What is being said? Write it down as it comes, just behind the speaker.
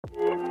Hi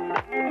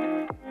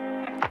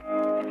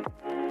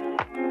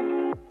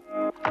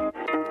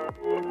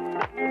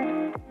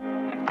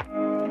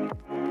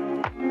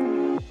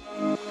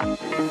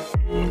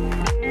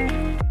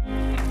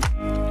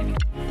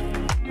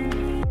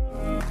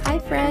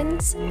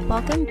friends,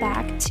 welcome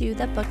back to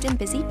the Booked and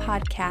Busy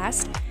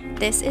podcast.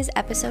 This is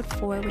episode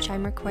 4, which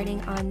I'm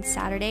recording on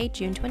Saturday,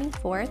 June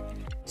 24th.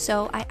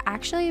 So I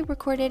actually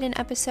recorded an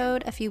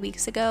episode a few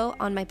weeks ago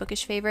on my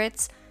bookish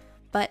favorites,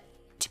 but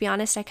to be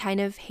honest, I kind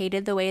of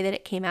hated the way that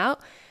it came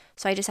out.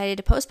 So I decided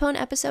to postpone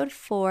episode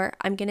 4.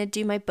 I'm going to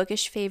do my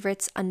bookish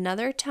favorites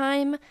another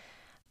time,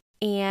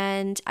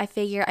 and I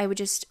figure I would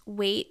just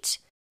wait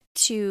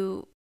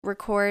to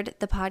record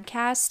the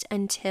podcast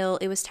until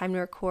it was time to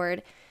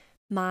record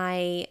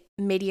my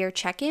mid-year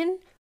check-in,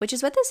 which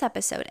is what this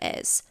episode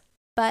is.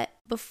 But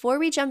before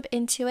we jump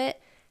into it,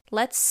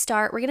 let's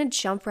start. We're going to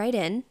jump right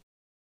in.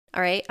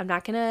 All right, I'm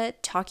not going to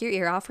talk your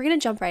ear off. We're going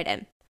to jump right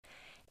in.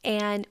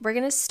 And we're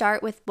going to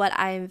start with what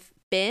I've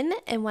been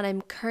and what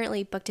I'm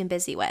currently booked and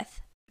busy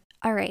with.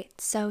 All right,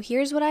 so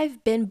here's what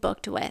I've been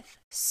booked with.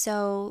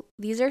 So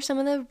these are some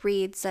of the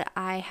reads that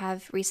I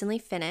have recently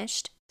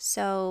finished.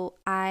 So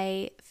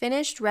I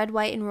finished Red,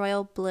 White, and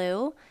Royal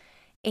Blue,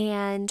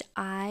 and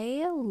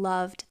I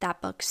loved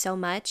that book so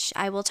much.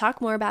 I will talk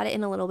more about it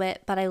in a little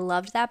bit, but I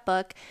loved that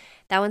book.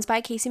 That one's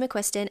by Casey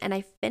McQuiston, and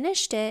I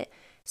finished it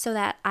so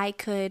that I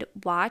could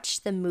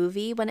watch the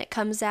movie when it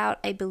comes out,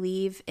 I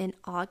believe in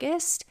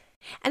August.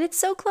 And it's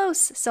so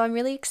close, so I'm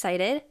really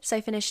excited. So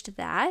I finished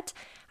that.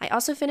 I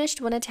also finished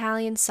One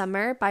Italian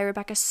Summer by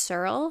Rebecca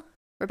Searle.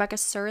 Rebecca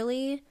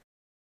Surley?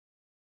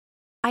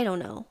 I don't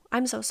know.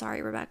 I'm so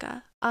sorry,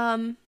 Rebecca.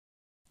 So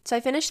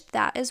I finished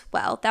that as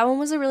well. That one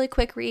was a really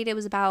quick read. It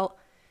was about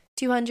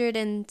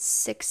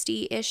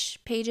 260-ish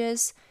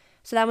pages.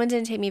 So that one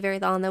didn't take me very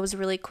long. That was a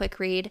really quick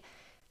read.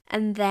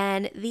 And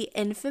then The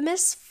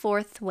Infamous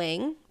Fourth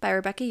Wing by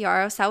Rebecca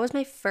Yarros. That was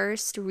my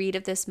first read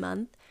of this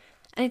month.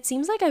 And it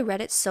seems like I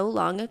read it so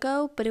long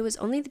ago, but it was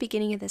only the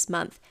beginning of this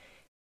month.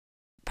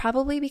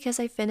 Probably because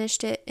I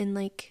finished it in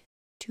like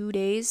 2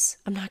 days.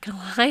 I'm not going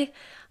to lie.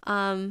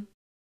 And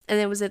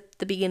it was at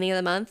the beginning of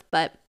the month.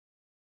 But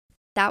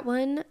that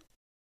one,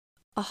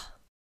 oh,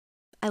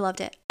 I loved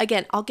it.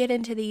 Again, I'll get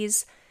into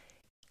these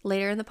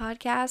later in the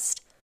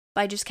podcast,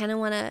 but I just kind of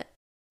want to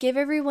give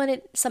everyone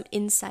some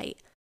insight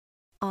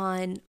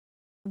on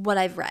what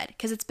I've read,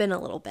 because it's been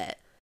a little bit.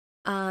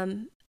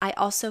 I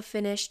also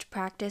finished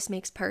Practice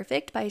Makes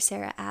Perfect by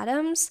Sarah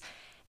Adams,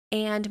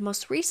 and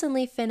most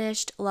recently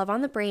finished Love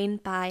on the Brain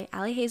by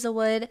Ali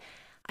Hazelwood.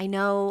 I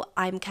know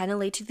I'm kind of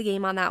late to the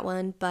game on that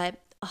one,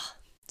 but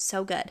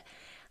so good.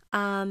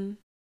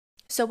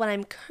 So what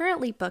I'm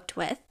currently booked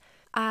with,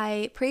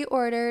 I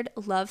pre-ordered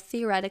Love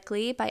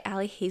Theoretically by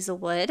Ali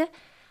Hazelwood.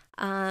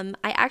 I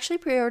actually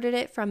pre-ordered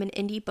it from an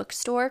indie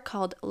bookstore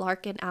called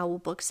Lark and Owl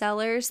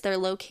Booksellers. They're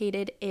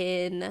located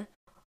in...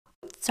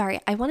 Sorry,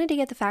 I wanted to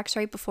get the facts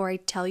right before I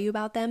tell you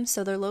about them.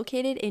 So they're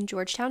located in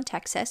Georgetown,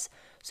 Texas.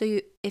 So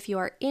if you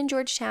are in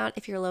Georgetown,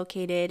 if you're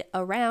located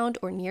around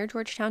or near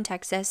Georgetown,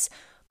 Texas,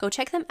 go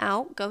check them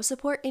out. Go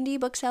support indie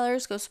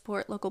booksellers. Go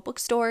support local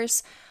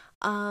bookstores.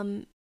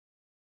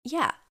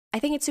 Yeah, I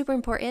think it's super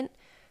important.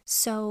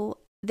 So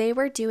they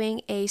were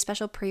doing a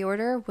special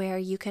pre-order where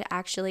you could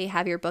actually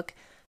have your book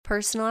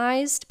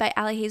personalized by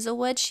Ali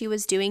Hazelwood. She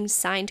was doing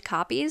signed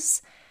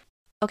copies.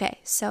 Okay,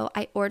 so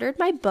I ordered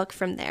my book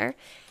from there,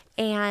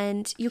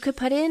 and you could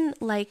put in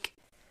like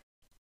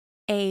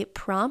a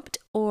prompt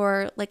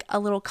or like a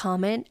little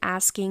comment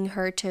asking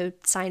her to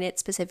sign it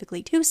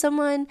specifically to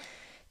someone,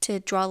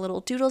 to draw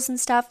little doodles and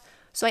stuff.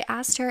 So I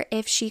asked her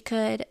if she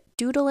could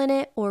doodle in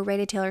it or write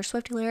a Taylor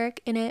Swift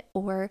lyric in it,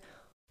 or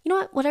you know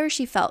what, whatever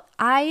she felt.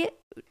 I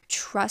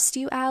trust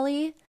you,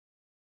 Ali.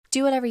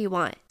 Do whatever you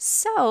want.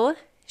 So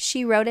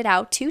she wrote it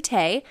out to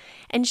Tay,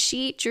 and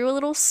she drew a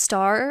little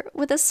star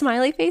with a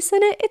smiley face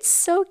in it. It's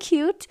so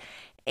cute.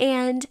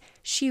 And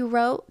she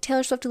wrote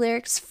Taylor Swift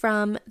lyrics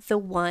from The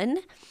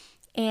One,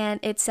 and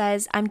it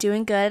says, "I'm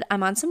doing good,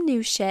 I'm on some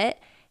new shit,"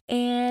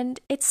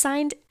 and it's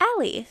signed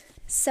Ali.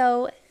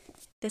 So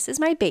this is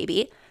my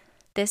baby.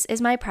 This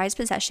is my prized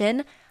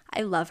possession.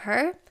 I love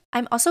her.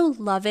 I'm also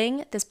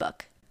loving this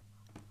book.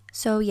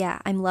 So yeah,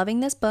 I'm loving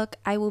this book.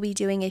 I will be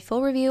doing a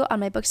full review on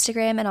my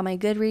Bookstagram and on my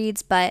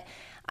Goodreads, but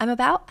I'm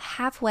about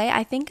halfway.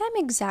 I think I'm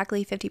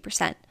exactly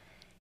 50%.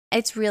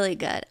 It's really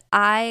good.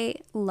 I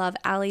love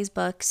Ali's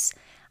books.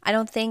 I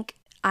don't think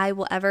I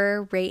will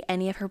ever rate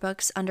any of her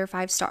books under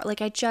 5 stars. Like,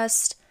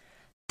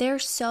 they're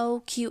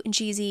so cute and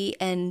cheesy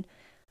and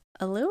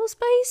a little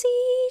spicy,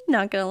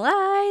 not gonna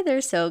lie.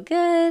 They're so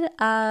good.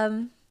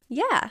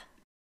 Yeah.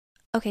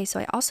 Okay, so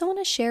I also want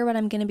to share what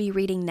I'm going to be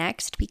reading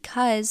next,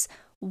 because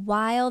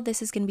while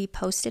this is going to be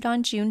posted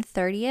on June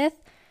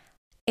 30th,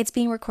 it's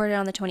being recorded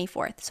on the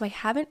 24th. So I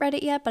haven't read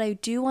it yet, but I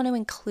do want to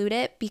include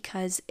it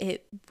because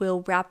it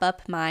will wrap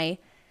up my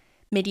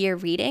mid-year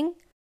reading.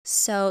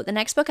 So the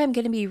next book I'm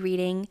going to be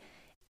reading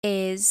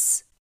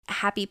is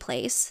Happy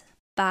Place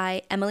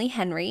by Emily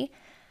Henry.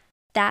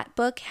 That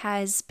book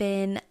has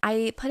been,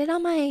 I put it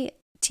on my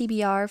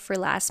TBR for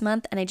last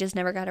month and I just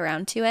never got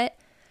around to it.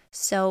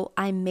 So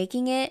I'm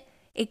making it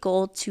a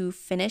goal to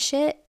finish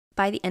it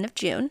by the end of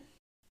June.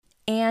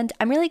 And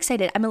I'm really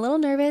excited. I'm a little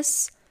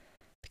nervous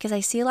because I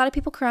see a lot of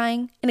people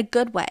crying in a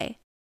good way,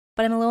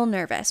 but I'm a little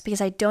nervous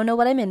because I don't know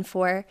what I'm in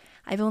for.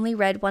 I've only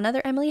read one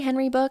other Emily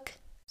Henry book,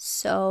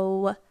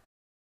 so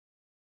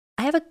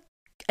I have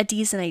a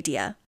decent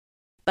idea,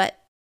 but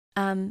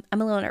I'm a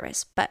little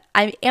nervous, but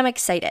I am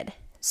excited.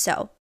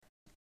 So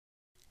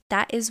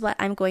that is what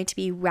I'm going to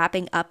be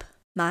wrapping up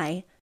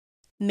my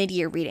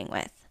mid-year reading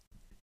with.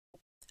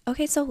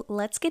 Okay, so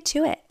let's get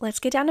to it. Let's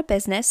get down to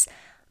business.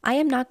 I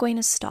am not going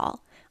to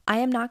stall. I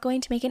am not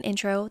going to make an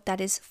intro that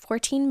is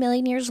 14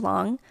 million years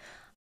long.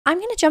 I'm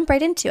going to jump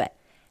right into it,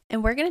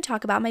 and we're going to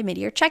talk about my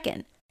mid-year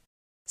check-in.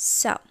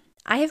 So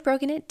I have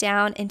broken it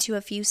down into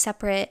a few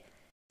separate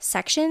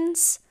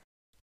sections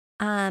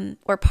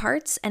or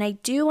parts, and I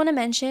do want to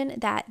mention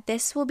that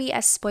this will be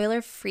as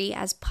spoiler-free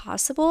as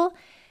possible.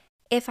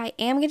 If I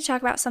am going to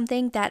talk about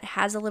something that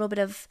has a little bit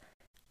of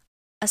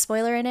a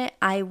spoiler in it,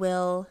 I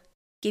will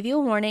give you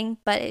a warning,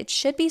 but it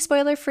should be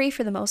spoiler-free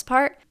for the most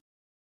part.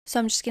 So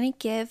I'm just going to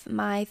give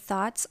my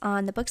thoughts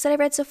on the books that I've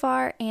read so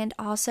far and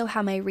also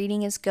how my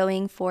reading is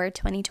going for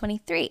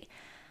 2023.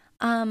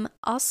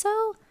 Also,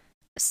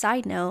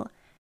 side note,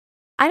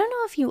 I don't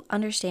know if you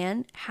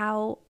understand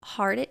how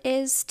hard it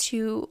is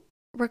to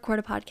record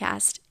a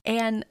podcast.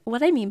 And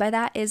what I mean by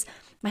that is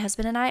my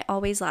husband and I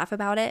always laugh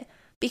about it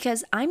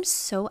because I'm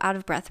so out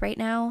of breath right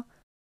now.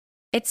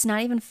 It's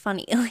not even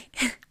funny.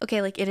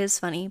 Okay, like it is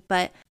funny,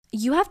 but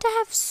you have to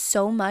have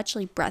so much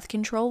like breath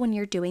control when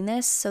you're doing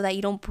this so that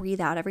you don't breathe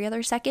out every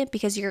other second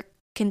because you're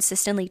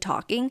consistently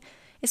talking,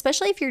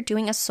 especially if you're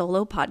doing a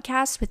solo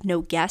podcast with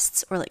no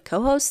guests or like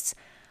co-hosts.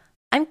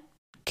 I'm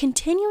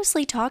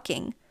continuously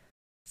talking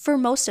for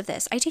most of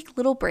this. I take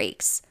little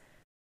breaks,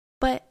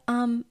 but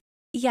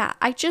yeah,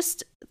 I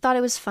just thought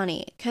it was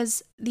funny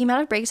because the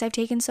amount of breaks I've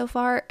taken so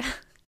far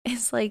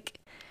is like,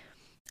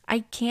 I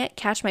can't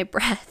catch my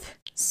breath.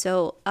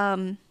 So,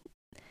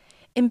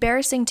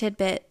 embarrassing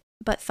tidbit,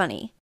 but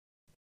funny.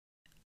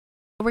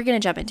 We're going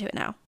to jump into it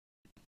now.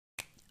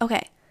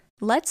 Okay,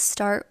 let's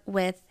start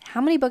with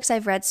how many books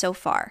I've read so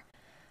far.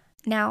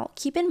 Now,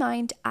 keep in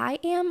mind, I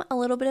am a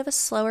little bit of a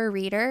slower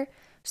reader,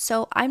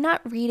 so I'm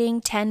not reading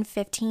 10,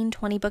 15,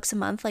 20 books a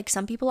month like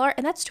some people are,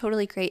 and that's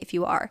totally great if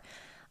you are.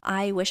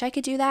 I wish I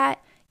could do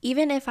that,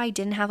 even if I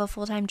didn't have a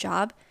full-time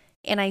job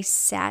and I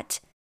sat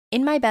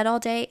in my bed all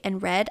day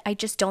and read. I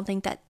just don't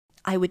think that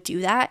I would do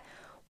that.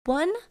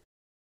 One,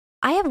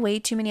 I have way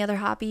too many other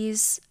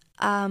hobbies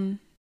that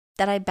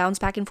I bounce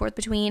back and forth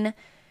between.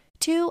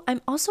 Two,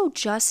 I'm also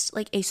just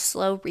like a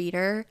slow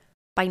reader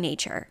by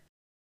nature.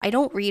 I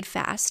don't read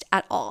fast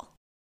at all.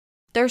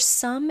 There's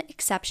some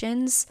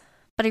exceptions,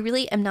 but I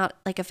really am not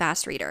like a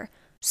fast reader.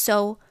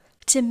 So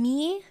to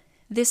me,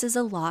 this is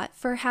a lot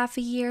for half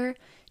a year.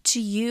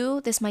 To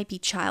you, this might be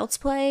child's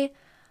play.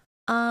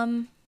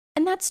 And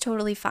that's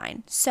totally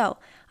fine. So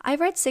I've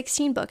read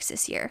 16 books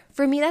this year.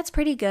 For me, that's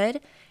pretty good,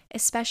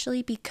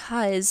 especially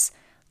because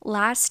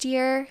last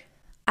year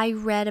I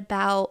read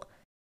about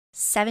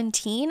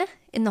 17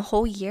 in the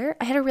whole year.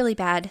 I had a really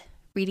bad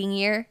reading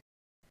year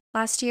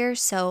last year,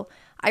 so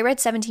I read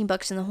 17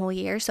 books in the whole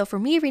year. So for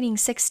me, reading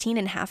 16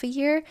 in half a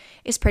year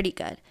is pretty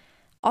good.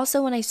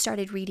 Also, when I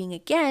started reading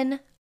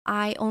again,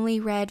 I only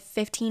read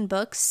 15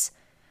 books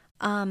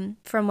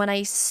from when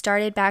I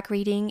started back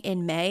reading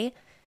in May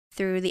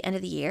through the end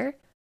of the year,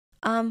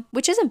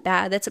 which isn't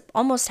bad. That's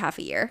almost half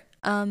a year.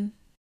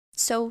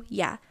 So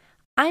yeah,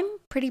 I'm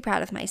pretty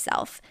proud of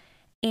myself.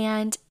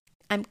 And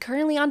I'm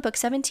currently on book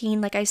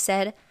 17. Like I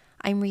said,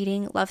 I'm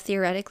reading Love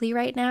Theoretically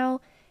right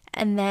now.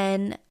 And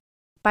then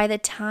by the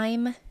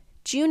time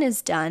June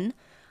is done,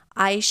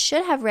 I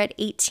should have read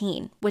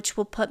 18, which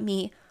will put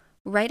me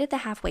right at the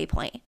halfway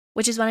point,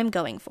 which is what I'm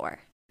going for.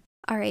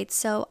 All right,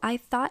 so I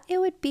thought it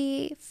would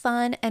be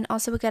fun and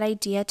also a good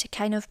idea to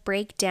kind of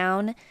break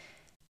down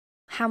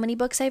how many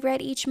books I've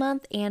read each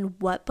month and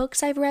what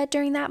books I've read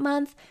during that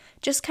month,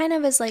 just kind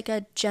of as like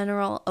a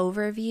general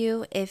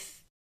overview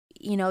if,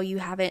 you know, you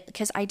haven't,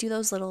 because I do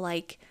those little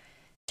like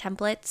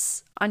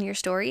templates on your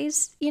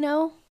stories, you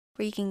know,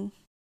 where you can,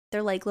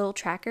 they're like little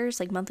trackers,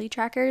 like monthly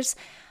trackers.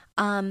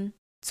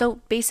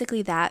 So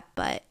basically that,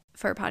 but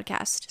for a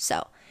podcast.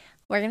 So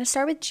we're going to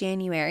start with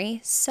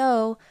January.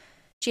 So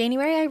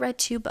January, I read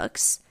 2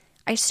 books.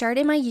 I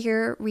started my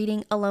year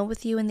reading Alone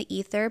with You in the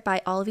Ether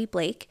by Olive E.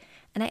 Blake,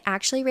 and I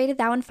actually rated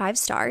that one 5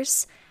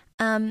 stars.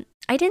 I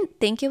didn't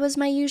think it was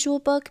my usual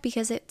book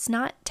because it's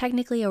not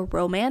technically a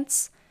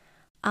romance.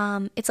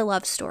 It's a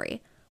love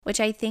story, which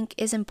I think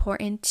is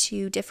important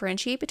to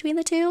differentiate between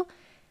the two.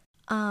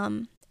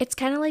 It's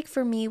kind of like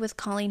for me with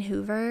Colleen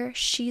Hoover.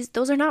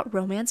 Those are not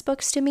romance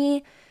books to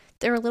me.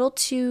 They're a little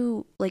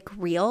too like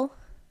real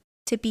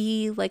to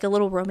be like a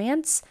little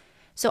romance.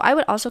 So I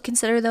would also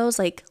consider those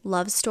like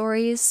love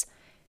stories.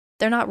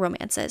 They're not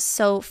romances.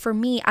 So for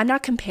me, I'm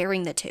not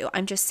comparing the two.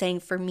 I'm just saying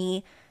for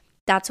me,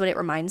 that's what it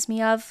reminds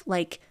me of.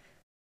 Like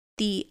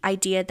the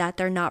idea that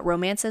they're not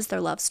romances,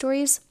 they're love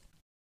stories.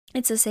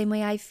 It's the same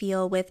way I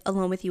feel with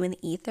Alone with You in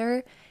the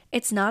Ether.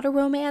 It's not a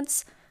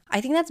romance.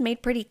 I think that's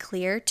made pretty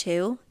clear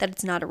too, that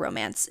it's not a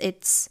romance.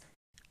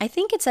 I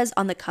think it says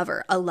on the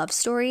cover, a love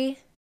story.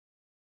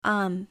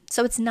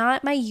 So it's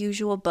not my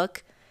usual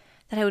book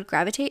that I would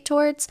gravitate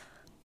towards,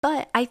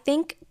 but I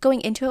think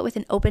going into it with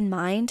an open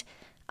mind,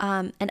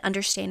 and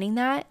understanding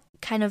that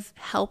kind of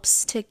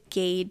helps to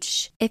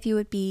gauge if you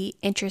would be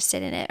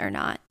interested in it or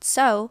not.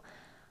 So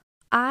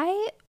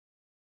I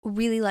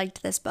really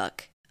liked this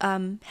book.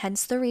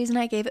 Hence the reason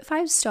I gave it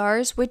 5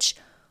 stars, which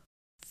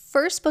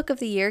first book of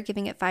the year,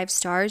 giving it 5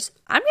 stars.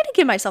 I'm going to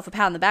give myself a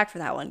pat on the back for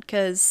that one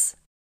because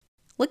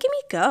look at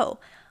me go.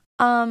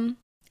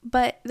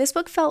 But this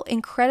book felt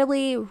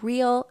incredibly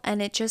real,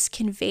 and it just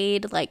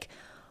conveyed like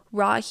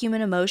raw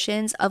human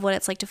emotions of what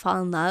it's like to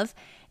fall in love.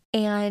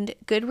 And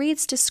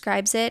Goodreads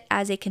describes it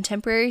as a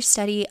contemporary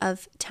study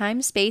of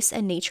time, space,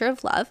 and nature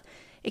of love,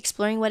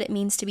 exploring what it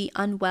means to be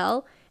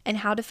unwell and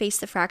how to face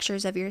the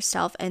fractures of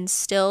yourself and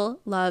still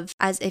love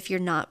as if you're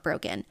not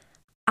broken.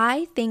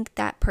 I think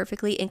that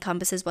perfectly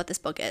encompasses what this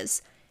book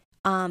is.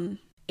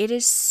 It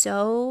is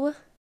so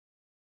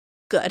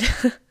good.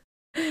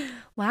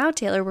 Wow,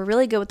 Taylor, we're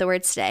really good with the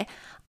words today.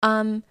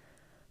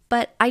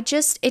 But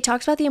it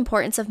talks about the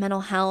importance of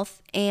mental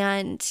health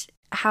and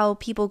how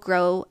people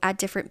grow at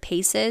different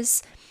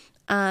paces.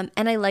 And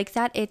I like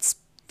that it's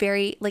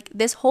very, like,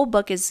 this whole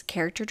book is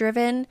character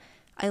driven.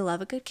 I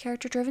love a good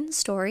character driven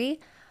story.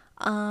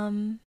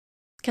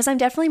 Because I'm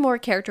definitely more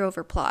character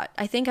over plot.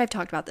 I think I've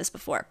talked about this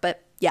before,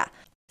 but yeah.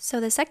 So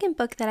the second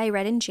book that I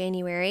read in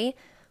January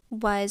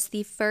was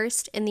the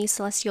first in the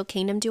Celestial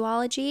Kingdom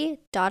duology,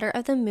 Daughter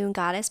of the Moon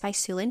Goddess by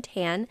Sulin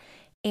Tan,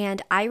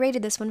 and I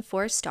rated this one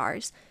 4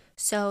 stars.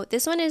 So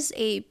this one is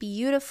a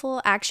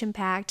beautiful,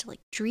 action-packed,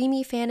 like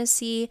dreamy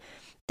fantasy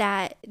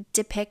that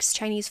depicts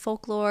Chinese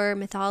folklore,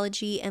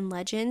 mythology, and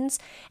legends,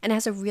 and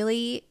has a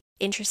really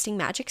interesting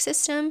magic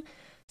system.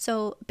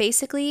 So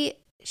basically,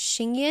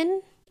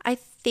 Xingyan, I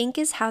think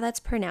is how that's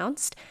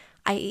pronounced.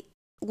 I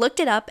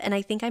looked it up and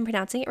I think I'm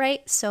pronouncing it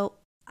right, so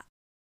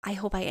I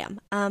hope I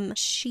am.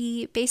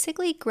 She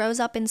basically grows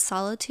up in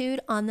solitude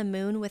on the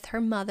moon with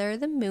her mother,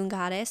 the moon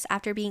goddess,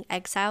 after being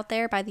exiled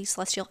there by the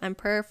celestial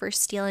emperor for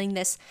stealing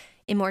this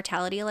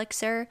immortality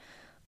elixir.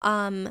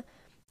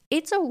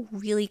 It's a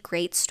really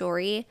great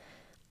story.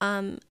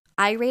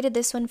 I rated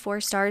this one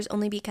 4 stars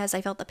only because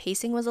I felt the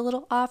pacing was a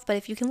little off, but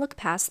if you can look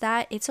past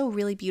that, it's a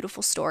really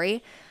beautiful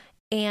story.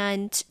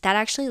 And that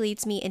actually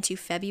leads me into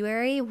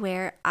February,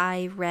 where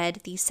I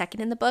read the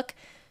second in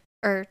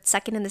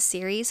the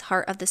series,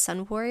 Heart of the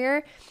Sun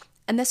Warrior.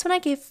 And this one I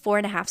gave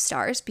 4.5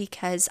 stars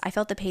because I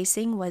felt the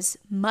pacing was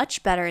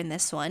much better in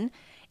this one.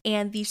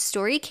 And the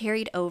story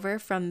carried over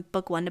from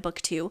book 1 to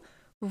book 2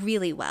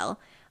 really well.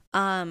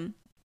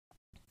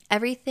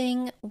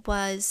 Everything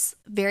was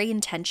very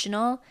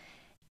intentional.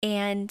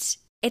 And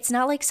it's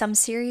not like some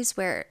series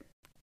where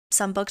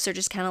some books are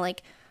just kind of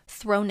like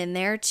thrown in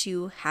there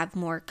to have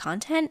more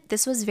content.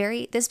 This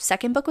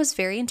second book was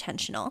very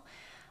intentional.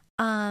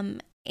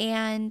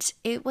 And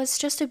it was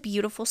just a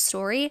beautiful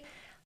story.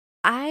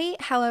 I,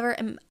 however,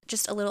 am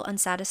just a little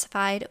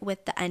unsatisfied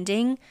with the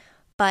ending,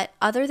 but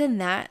other than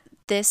that,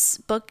 this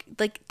book,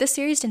 like, this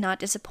series did not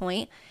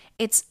disappoint.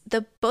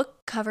 The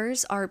book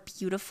covers are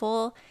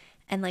beautiful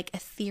and like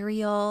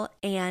ethereal,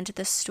 and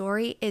the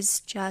story is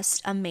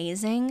just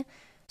amazing.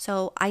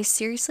 So I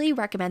seriously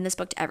recommend this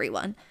book to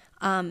everyone.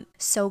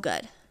 So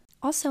good.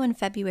 Also in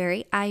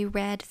February, I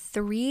read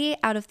 3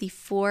 out of the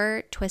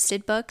 4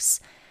 Twisted books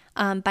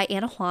by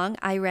Anna Huang.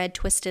 I read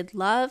Twisted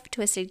Love,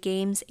 Twisted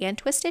Games, and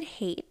Twisted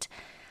Hate.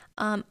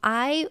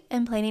 I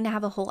am planning to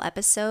have a whole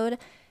episode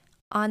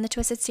on the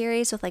Twisted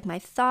series with like my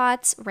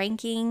thoughts,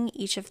 ranking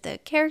each of the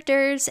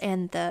characters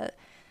and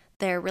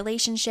their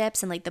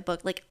relationships and like the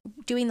book, like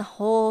doing the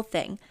whole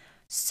thing.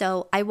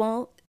 So I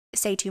won't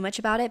say too much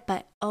about it,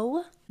 but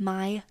oh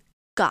my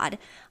God,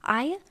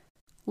 I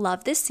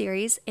love this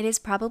series. It is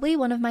probably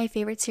one of my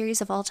favorite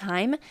series of all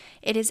time.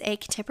 It is a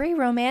contemporary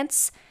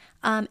romance.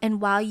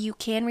 And while you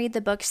can read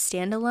the book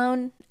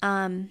standalone,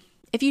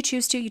 if you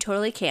choose to, you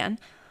totally can.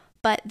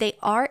 But they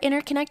are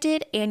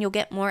interconnected, and you'll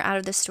get more out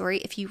of the story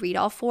if you read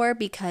all 4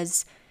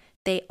 because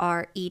they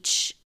are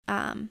each,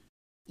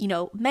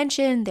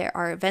 mentioned. There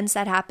are events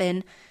that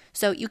happen.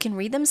 So you can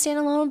read them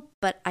standalone,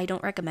 but I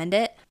don't recommend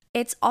it.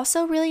 It's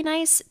also really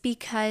nice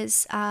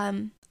because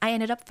I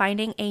ended up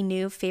finding a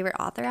new favorite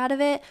author out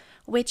of it,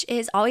 which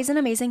is always an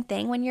amazing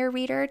thing when you're a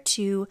reader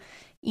to,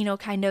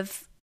 kind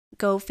of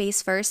go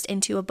face first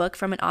into a book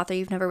from an author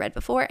you've never read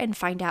before and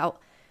find out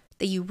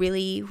that you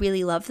really,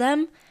 really love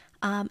them.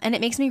 And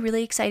it makes me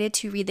really excited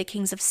to read the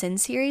Kings of Sin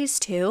series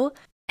too.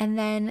 And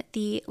then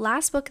the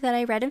last book that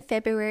I read in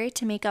February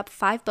to make up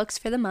 5 books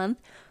for the month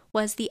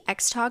was The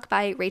X-Talk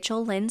by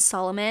Rachel Lynn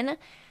Solomon.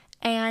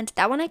 And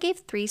that one I gave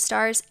 3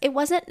 stars. It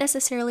wasn't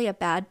necessarily a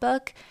bad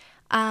book.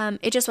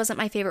 It just wasn't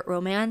my favorite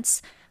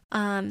romance.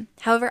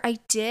 However, I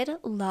did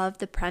love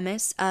the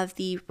premise of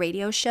the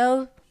radio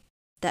show,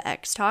 The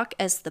X-Talk,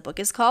 as the book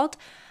is called.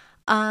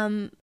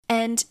 And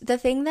the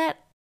thing that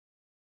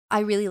I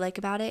really like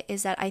about it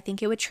is that I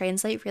think it would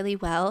translate really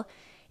well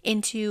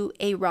into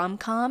a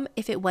rom-com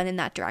if it went in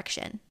that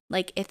direction.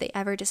 Like if they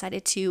ever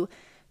decided to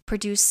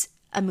produce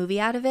a movie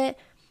out of it,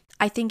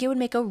 I think it would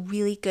make a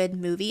really good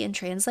movie and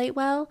translate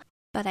well,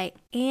 but I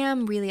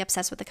am really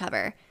obsessed with the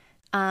cover.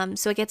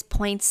 So it gets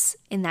points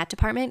in that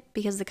department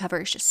because the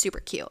cover is just super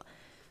cute.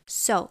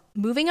 So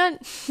moving on,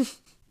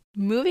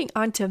 moving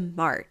on to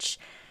March.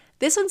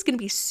 This one's going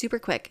to be super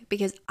quick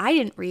because I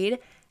didn't read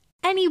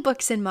any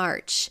books in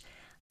March.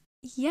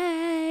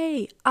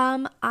 Yay!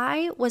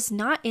 I was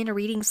not in a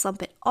reading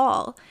slump at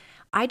all.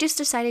 I just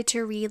decided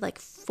to read like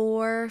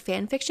 4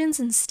 fan fictions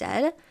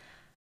instead.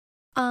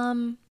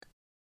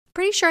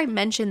 Pretty sure I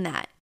mentioned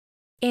that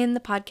in the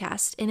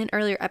podcast in an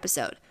earlier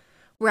episode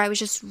where I was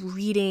just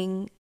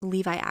reading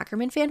Levi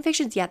Ackerman fan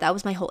fictions. Yeah, that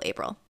was my whole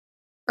April.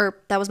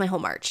 Or that was my whole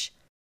March.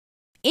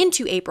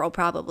 Into April,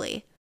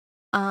 probably.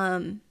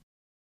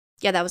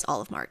 Yeah, that was all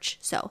of March.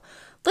 So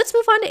let's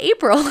move on to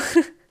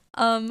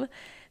April.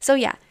 So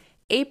yeah,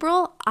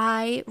 April,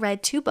 I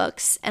read 2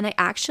 books, and I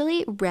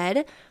actually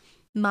read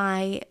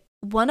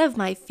one of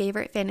my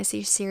favorite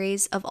fantasy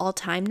series of all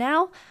time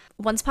now,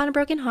 Once Upon a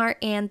Broken Heart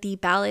and The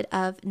Ballad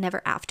of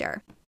Never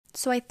After.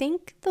 So I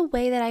think the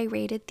way that I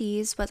rated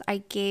these was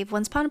I gave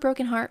Once Upon a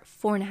Broken Heart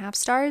 4.5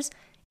 stars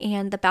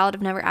and The Ballad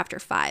of Never After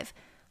 5,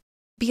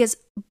 because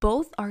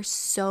both are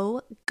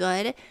so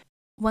good.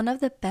 One of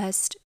the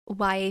best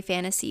YA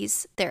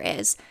fantasies there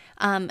is.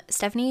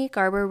 Stephanie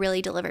Garber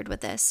really delivered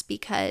with this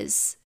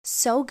because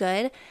so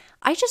good.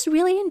 I just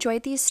really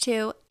enjoyed these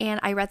 2 and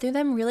I read through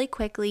them really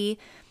quickly.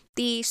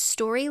 The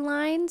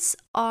storylines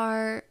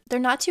they're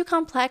not too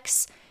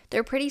complex.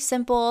 They're pretty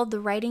simple. The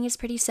writing is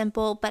pretty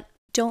simple, but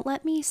don't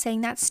let me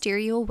saying that steer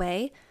you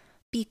away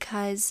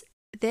because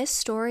this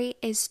story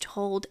is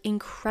told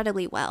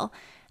incredibly well.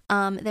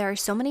 There are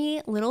so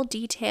many little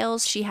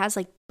details. She has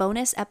like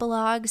bonus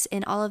epilogues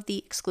in all of the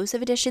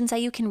exclusive editions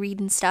that you can read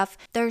and stuff.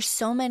 There's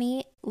so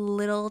many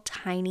little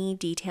tiny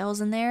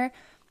details in there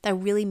that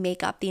really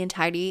make up the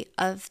entirety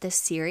of this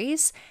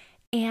series.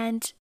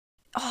 And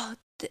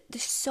they're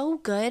so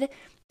good.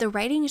 The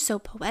writing is so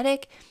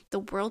poetic. The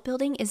world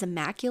building is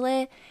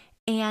immaculate.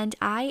 And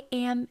I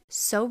am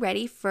so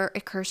ready for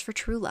A Curse for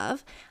True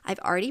Love. I've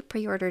already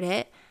pre-ordered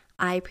it.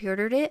 I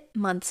pre-ordered it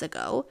months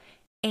ago.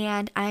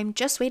 And I'm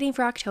just waiting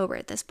for October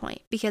at this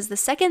point. Because the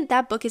second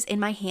that book is in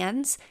my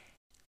hands,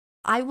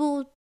 I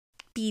will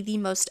be the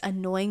most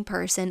annoying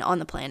person on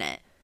the planet.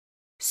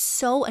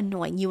 So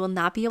annoying. You will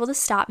not be able to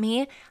stop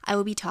me. I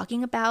will be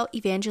talking about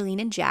Evangeline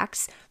and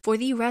Jax for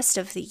the rest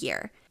of the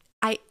year.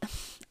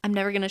 I'm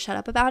never going to shut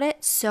up about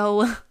it.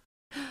 So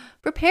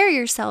prepare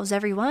yourselves,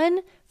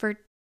 everyone, for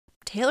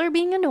Taylor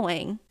being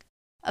annoying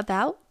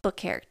about book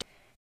character.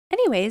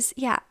 Anyways,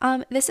 yeah,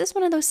 this is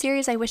one of those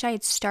series I wish I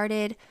had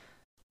started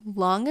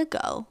long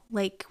ago,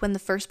 like when the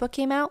first book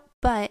came out,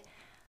 but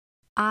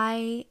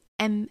I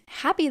am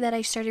happy that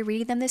I started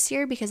reading them this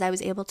year because I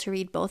was able to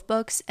read both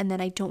books and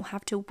then I don't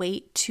have to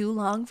wait too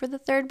long for the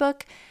third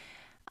book.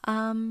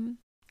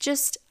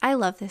 I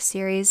love this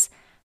series.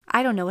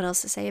 I don't know what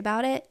else to say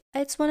about it.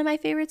 It's one of my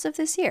favorites of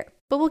this year,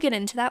 but we'll get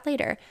into that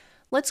later.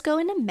 Let's go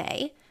into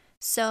May.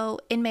 So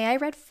in May, I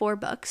read 4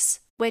 books,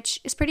 which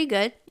is pretty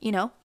good, you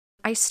know.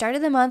 I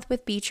started the month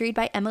with Beach Read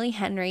by Emily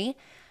Henry.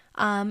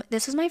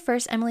 This was my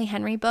first Emily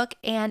Henry book,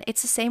 and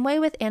it's the same way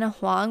with Anna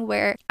Huang,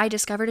 where I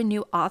discovered a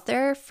new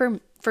author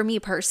for me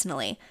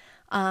personally.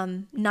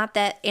 Not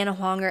that Anna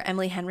Huang or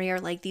Emily Henry are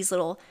like these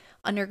little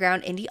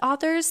underground indie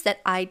authors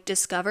that I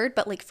discovered,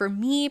 but like for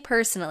me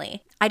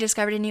personally, I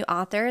discovered a new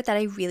author that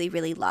I really,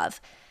 really love.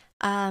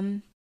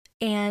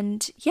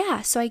 And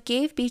yeah, so I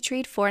gave Beach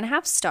Read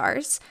 4.5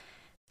 stars,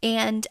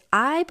 and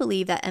I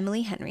believe that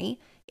Emily Henry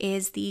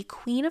is the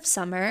queen of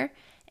summer.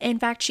 In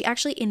fact, she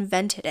actually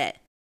invented it.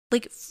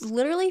 Like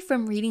literally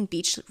from reading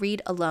Beach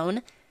Read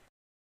alone,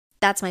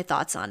 that's my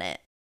thoughts on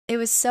it. It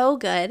was so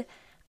good.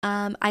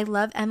 I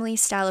love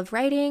Emily's style of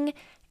writing,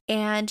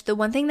 and the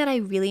one thing that I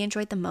really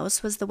enjoyed the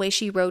most was the way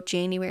she wrote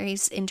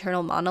January's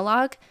internal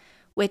monologue,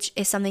 which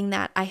is something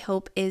that I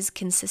hope is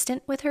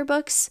consistent with her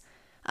books,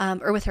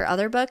 or with her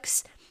other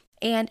books.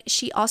 And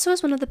she also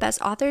is one of the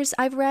best authors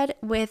I've read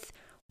with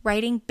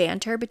writing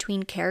banter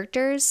between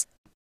characters.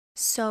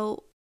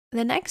 So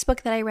the next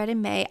book that I read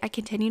in May, I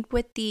continued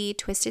with the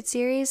Twisted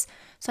series.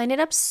 So I ended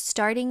up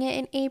starting it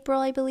in April,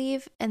 I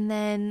believe, and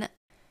then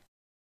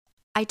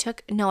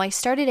I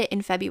started it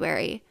in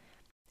February,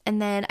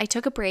 and then I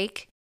took a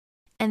break,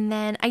 and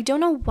then I don't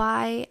know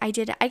why I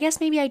did. I guess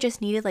maybe I just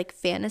needed like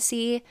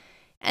fantasy,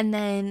 and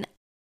then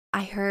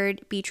I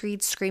heard Beach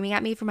Read screaming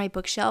at me from my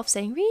bookshelf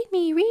saying,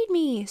 read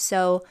me.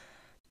 So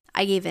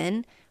I gave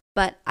in,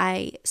 but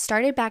I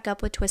started back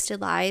up with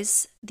Twisted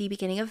Lies the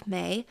beginning of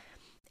May,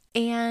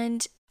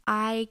 and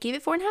I gave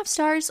it 4.5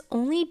 stars,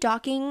 only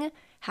docking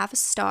half a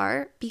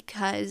star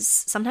because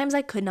sometimes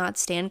I could not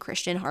stand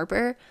Christian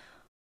Harper.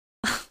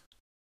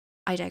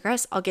 I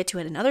digress. I'll get to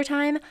it another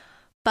time.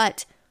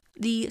 But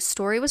the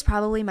story was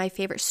probably my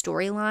favorite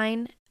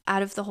storyline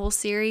out of the whole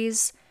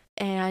series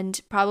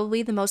and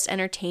probably the most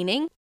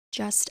entertaining.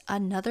 just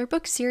another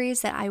book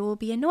series that I will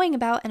be annoying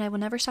about and I will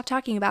never stop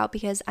talking about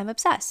because I'm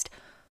obsessed.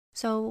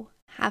 So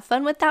have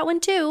fun with that one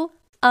too.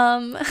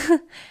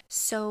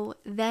 So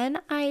then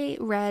I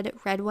read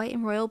Red, White,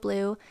 and Royal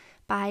Blue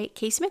by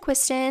Casey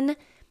McQuiston.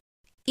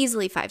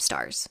 Easily 5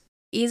 stars.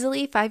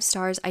 Easily 5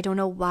 stars. I don't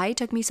know why it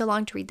took me so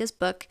long to read this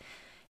book.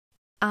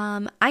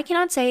 I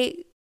cannot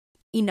say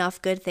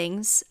enough good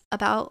things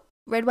about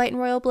Red, White,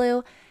 and Royal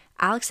Blue.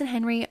 Alex and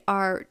Henry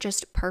are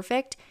just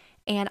perfect.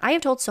 And I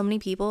have told so many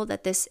people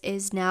that this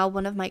is now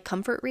one of my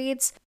comfort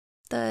reads.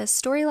 The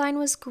storyline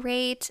was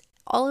great.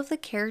 All of the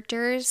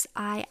characters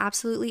I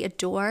absolutely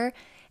adore.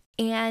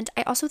 And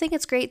I also think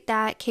it's great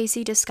that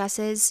Casey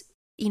discusses,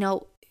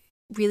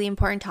 really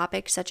important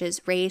topics such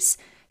as race,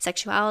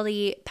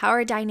 sexuality,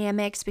 power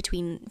dynamics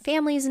between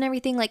families and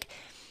everything. Like,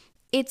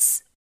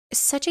 it's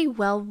such a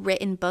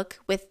well-written book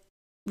with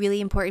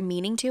really important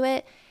meaning to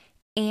it.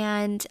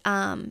 And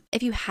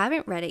if you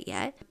haven't read it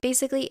yet,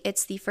 basically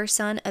it's the first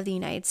son of the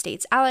United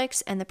States,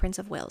 Alex, and the Prince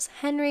of Wales,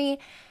 Henry.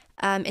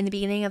 In the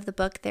beginning of the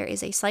book, there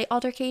is a slight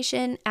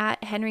altercation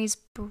at Henry's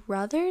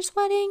brother's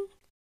wedding.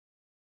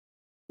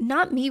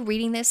 Not me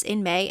reading this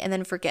in May and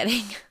then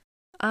forgetting.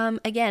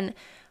 Again,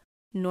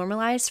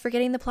 normalize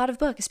forgetting the plot of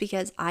books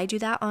because I do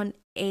that on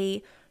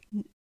a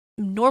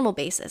normal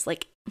basis.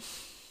 Like,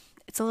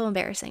 it's a little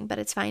embarrassing, but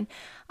it's fine.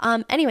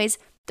 Anyways,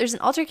 there's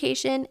an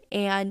altercation,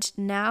 and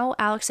now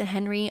Alex and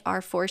Henry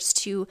are forced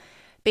to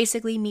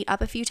basically meet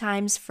up a few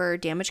times for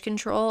damage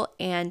control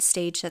and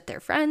stage that they're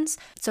friends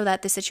so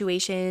that the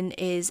situation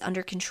is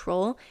under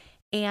control.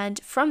 And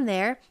from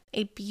there,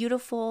 a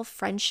beautiful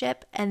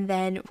friendship and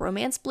then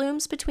romance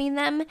blooms between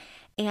them.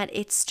 And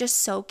it's just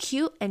so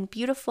cute and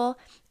beautiful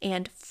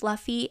and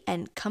fluffy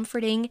and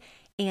comforting.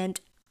 And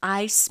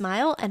I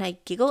smile and I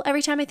giggle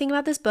every time I think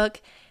about this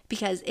book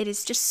because it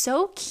is just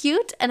so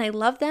cute and I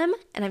love them.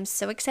 And I'm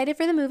so excited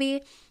for the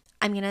movie.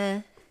 I'm going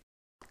to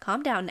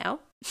calm down now.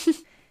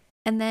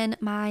 And then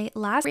my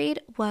last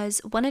read was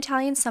One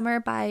Italian Summer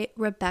by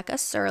Rebecca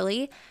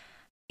Surley.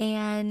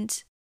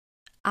 And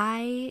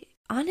I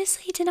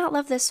honestly did not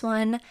love this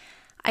one.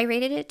 I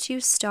rated it 2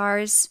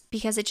 stars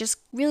because it just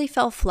really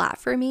fell flat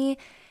for me.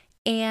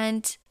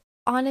 And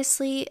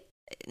honestly,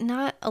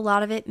 not a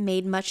lot of it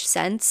made much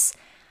sense.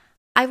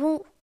 I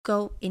won't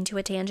go into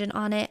a tangent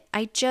on it.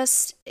 It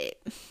just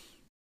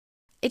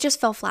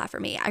fell flat for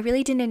me. I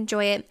really didn't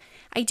enjoy it.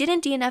 I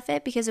didn't DNF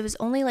it because it was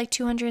only like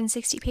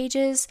 260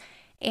 pages.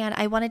 And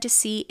I wanted to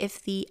see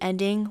if the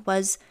ending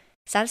was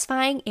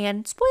satisfying.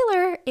 And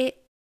spoiler,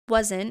 it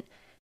wasn't,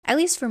 at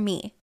least for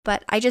me.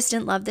 But I just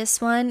didn't love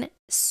this one.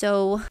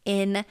 So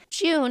in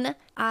June,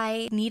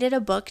 I needed a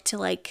book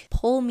to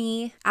pull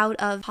me out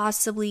of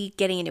possibly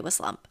getting into a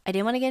slump. I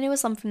didn't want to get into a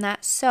slump from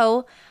that.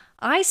 So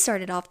I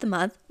started off the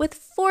month with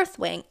Fourth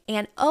Wing.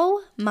 And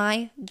oh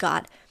my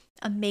God,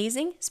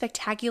 amazing,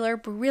 spectacular,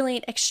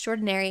 brilliant,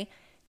 extraordinary,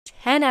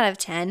 10 out of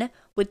 10.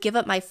 Would give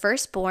up my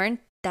firstborn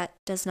that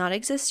does not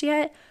exist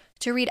yet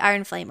to read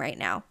Iron Flame right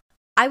now.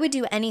 I would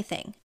do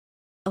anything.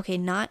 Okay,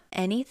 not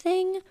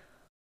anything,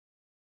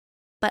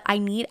 but I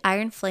need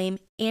Iron Flame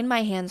in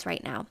my hands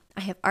right now.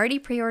 I have already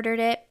pre-ordered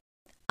it.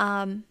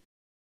 I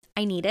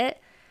need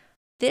it.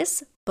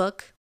 This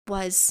book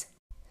was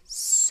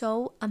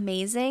so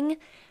amazing.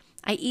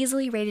 I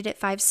easily rated it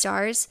 5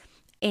 stars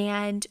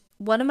and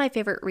one of my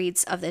favorite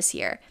reads of this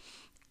year.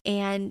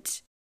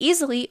 And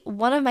easily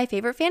one of my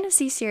favorite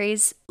fantasy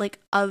series,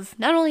 of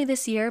not only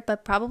this year,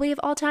 but probably of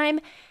all time.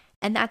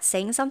 And that's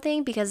saying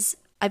something because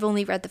I've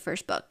only read the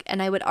first book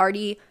and I would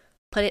already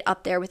put it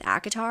up there with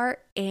ACOTAR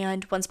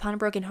and Once Upon a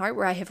Broken Heart,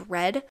 where I have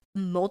read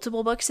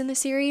multiple books in the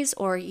series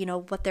or,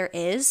 what there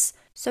is.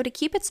 So to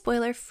keep it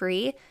spoiler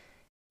free,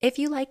 if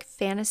you like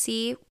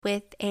fantasy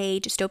with a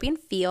dystopian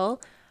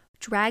feel,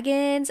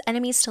 dragons,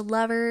 enemies to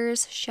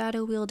lovers,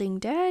 shadow-wielding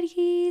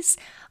daddies,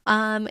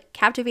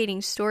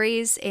 captivating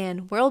stories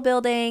and world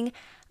building,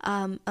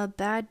 a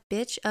bad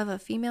bitch of a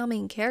female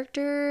main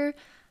character,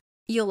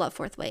 you'll love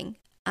Fourth Wing.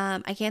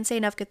 I can't say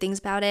enough good things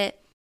about it.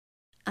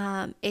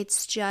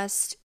 It's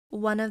just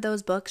one of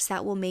those books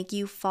that will make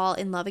you fall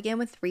in love again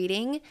with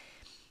reading.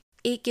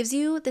 It gives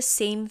you the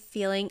same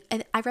feeling,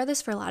 and I've read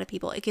this for a lot of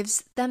people, it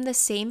gives them the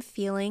same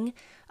feeling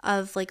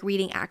of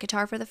reading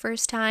ACOTAR for the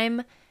first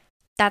time.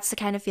 That's the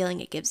kind of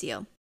feeling it gives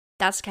you.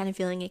 That's the kind of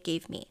feeling it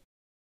gave me.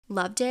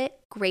 Loved it.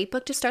 Great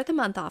book to start the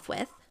month off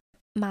with.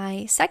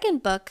 My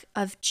second book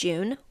of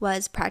June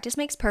was Practice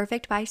Makes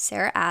Perfect by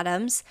Sarah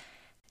Adams.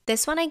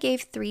 This one I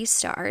gave 3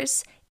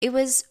 stars. It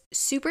was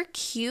super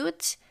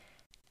cute,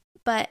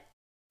 but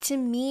to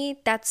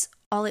me, that's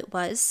all it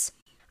was.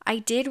 I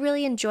did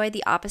really enjoy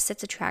the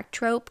opposites attract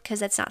trope because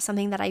that's not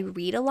something that I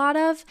read a lot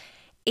of.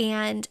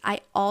 And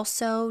I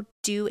also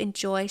do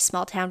enjoy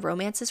small town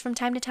romances from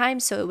time to time.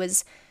 So it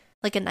was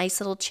a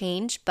nice little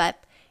change,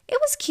 but it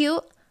was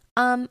cute.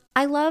 I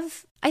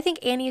think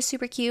Annie is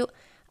super cute.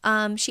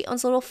 She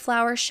owns a little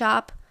flower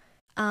shop.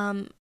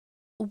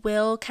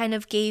 Will kind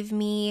of gave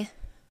me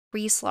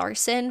Reese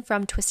Larson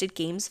from Twisted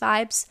Games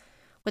vibes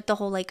with the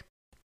whole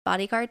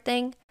bodyguard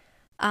thing.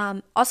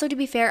 Also, to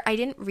be fair, I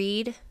didn't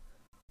read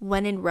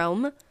When in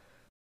Rome,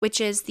 which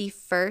is the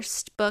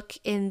first book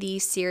in the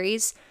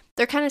series.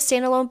 They're kind of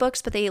standalone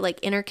books, but they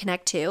like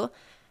interconnect too.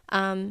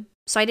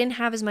 So I didn't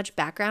have as much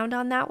background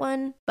on that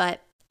one,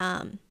 but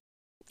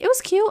it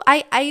was cute.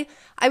 I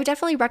would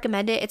definitely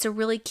recommend it. It's a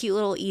really cute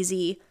little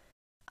easy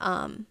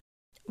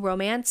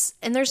romance,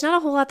 and there's not a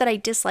whole lot that I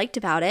disliked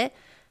about it.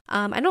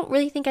 I don't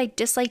really think I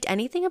disliked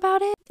anything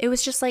about it. It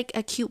was just like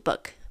a cute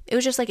book. It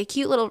was just like a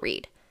cute little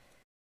read,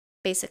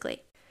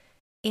 basically.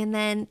 And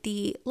then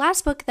the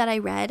last book that I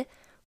read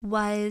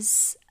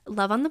was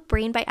Love on the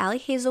Brain by Ali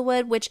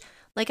Hazelwood, which,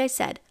 like I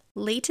said,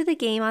 late to the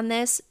game on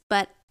this,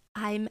 but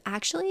I'm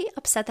actually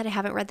upset that I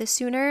haven't read this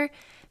sooner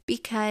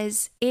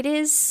because it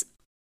is,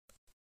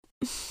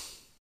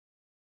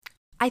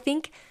 I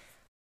think,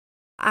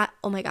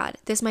 oh my God,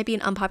 this might be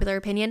an unpopular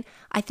opinion.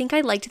 I think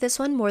I liked this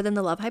one more than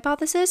The Love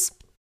Hypothesis.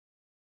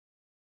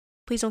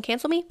 Please don't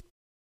cancel me.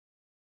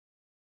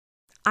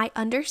 I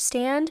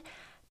understand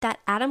that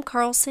Adam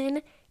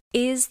Carlson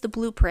is the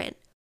blueprint,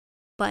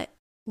 but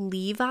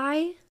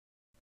Levi,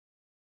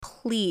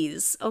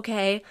 please,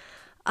 okay?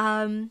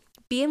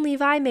 Bea and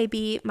Levi may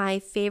be my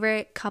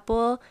favorite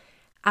couple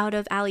out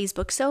of Ali's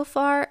books so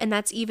far, and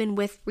that's even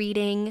with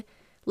reading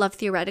Love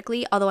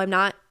Theoretically, although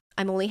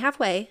I'm only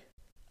halfway,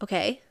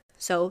 okay?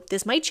 So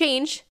this might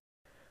change,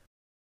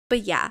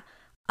 but yeah,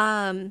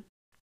 I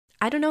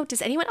don't know,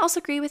 does anyone else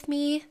agree with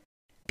me?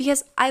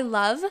 Because I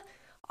love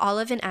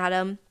Olive and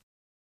Adam,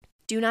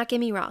 do not get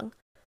me wrong,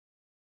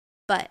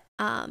 but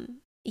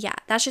yeah,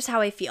 that's just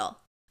how I feel.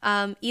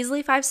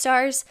 Easily 5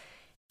 stars,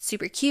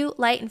 super cute,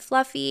 light and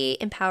fluffy,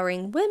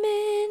 empowering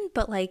women,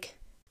 but like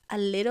a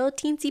little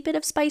teensy bit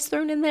of spice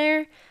thrown in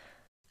there.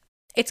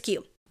 It's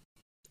cute.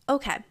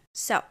 Okay,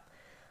 so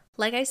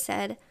like I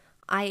said,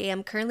 I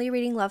am currently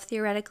reading Love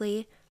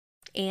Theoretically,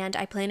 and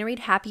I plan to read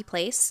Happy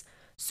Place,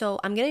 so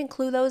I'm going to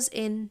include those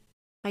in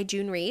my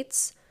June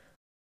reads,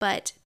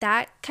 but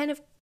that kind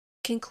of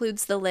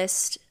concludes the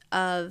list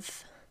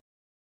of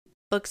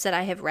books that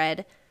I have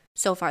read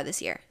so far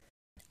this year.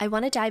 I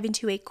want to dive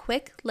into a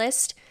quick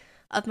list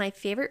of my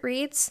favorite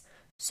reads.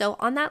 So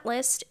on that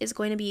list is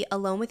going to be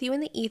Alone with You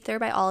in the Ether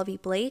by Olive E.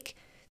 Blake,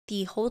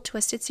 the Whole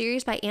Twisted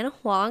series by Anna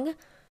Huang,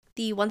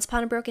 the Once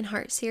Upon a Broken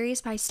Heart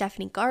series by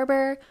Stephanie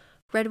Garber,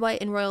 Red,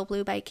 White, and Royal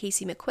Blue by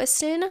Casey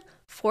McQuiston,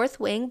 Fourth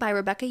Wing by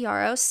Rebecca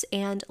Yarros,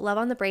 and Love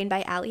on the Brain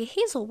by Ali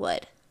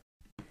Hazelwood.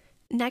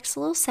 Next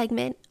little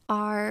segment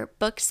are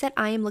books that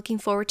I am looking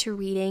forward to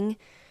reading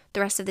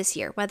the rest of this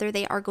year, whether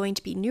they are going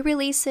to be new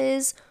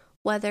releases,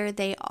 whether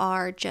they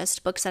are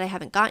just books that I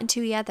haven't gotten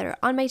to yet that are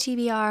on my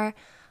TBR.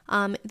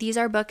 These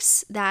are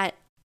books that,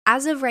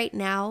 as of right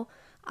now,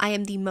 I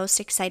am the most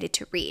excited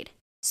to read.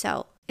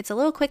 So it's a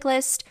little quick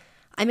list.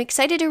 I'm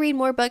excited to read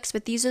more books,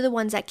 but these are the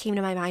ones that came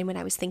to my mind when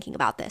I was thinking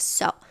about this.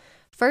 So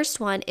first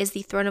one is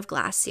the Throne of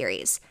Glass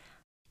series.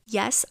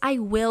 Yes, I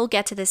will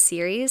get to this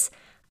series.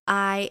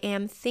 I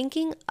am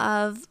thinking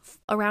of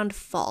around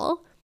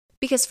fall,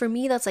 because for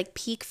me, that's like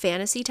peak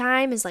fantasy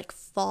time is like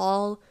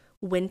fall,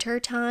 winter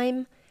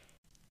time.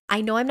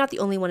 I know I'm not the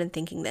only one in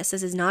thinking this.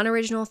 This is not an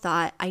original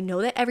thought. I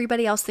know that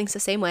everybody else thinks the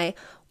same way.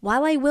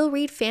 While I will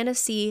read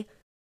fantasy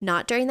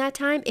not during that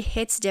time, it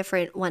hits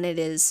different when it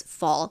is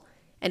fall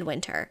and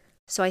winter.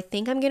 So I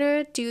think I'm going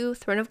to do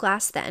Throne of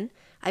Glass then.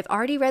 I've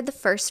already read the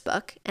first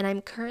book, and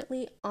I'm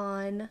currently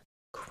on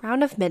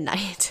Crown of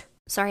Midnight.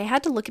 Sorry, I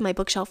had to look at my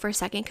bookshelf for a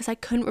second because I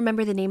couldn't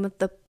remember the name of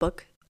the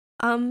book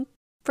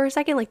for a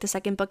second, like the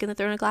second book in the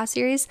Throne of Glass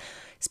series.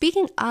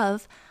 Speaking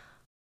of,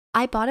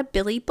 I bought a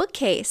Billy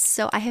bookcase,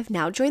 so I have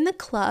now joined the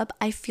club.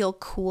 I feel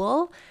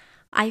cool.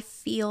 I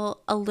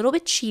feel a little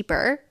bit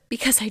cheaper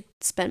because I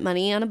spent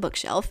money on a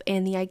bookshelf,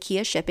 and the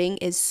IKEA shipping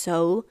is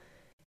so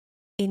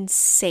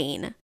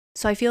insane.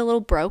 So I feel a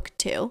little broke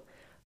too,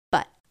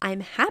 but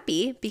I'm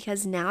happy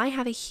because now I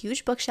have a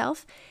huge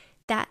bookshelf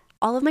that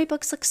all of my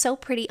books look so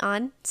pretty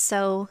on.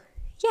 So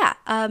yeah,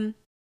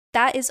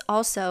 that is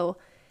also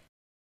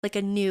like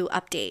a new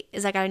update,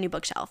 is I got a new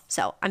bookshelf.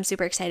 So I'm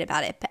super excited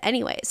about it. But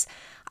anyways,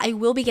 I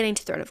will be getting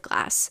to Throne of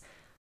Glass.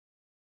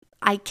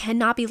 I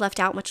cannot be left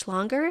out much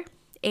longer.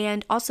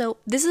 And also,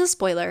 this is a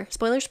spoiler.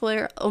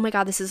 Spoiler. Oh my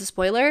God, this is a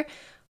spoiler.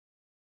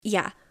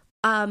 Yeah.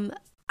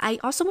 I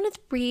also want to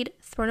read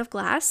Throne of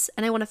Glass,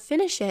 and I want to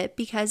finish it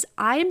because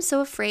I am so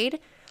afraid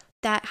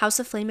that House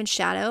of Flame and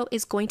Shadow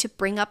is going to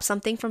bring up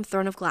something from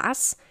Throne of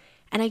Glass,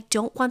 and I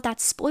don't want that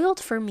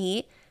spoiled for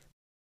me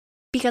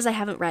because I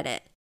haven't read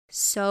it.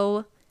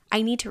 So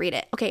I need to read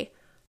it. Okay,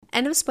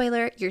 end of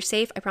spoiler. You're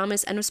safe, I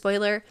promise. End of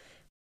spoiler.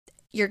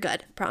 You're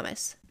good,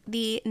 promise.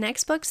 The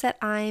next books that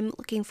I'm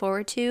looking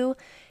forward to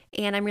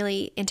and I'm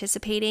really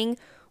anticipating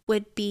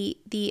would be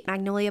the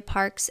Magnolia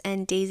Parks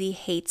and Daisy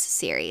Hates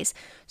series.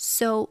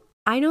 So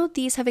I know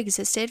these have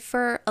existed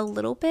for a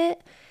little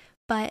bit,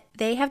 but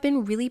they have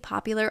been really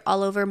popular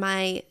all over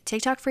my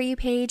TikTok For You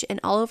page and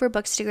all over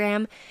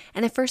Bookstagram.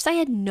 And at first I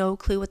had no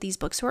clue what these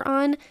books were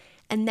on.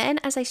 And then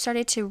as I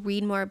started to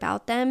read more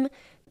about them,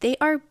 they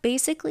are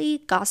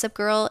basically Gossip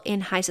Girl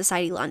in high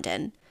society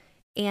London.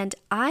 And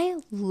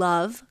I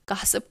love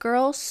Gossip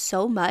Girl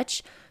so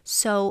much,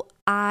 so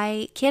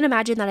I can't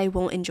imagine that I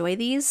won't enjoy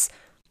these.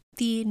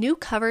 the new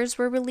covers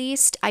were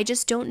released. I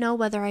just don't know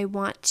whether I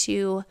want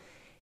to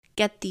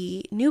get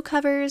the new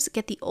covers,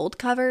 get the old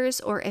covers,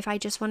 or if I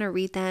just want to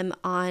read them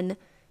on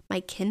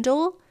my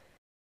Kindle,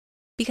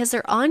 because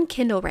they're on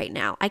Kindle right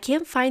now. I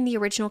can't find the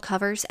original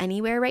covers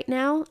anywhere right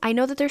now. I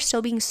know that they're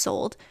still being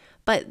sold,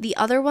 but the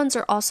other ones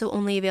are also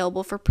only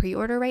available for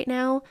pre-order right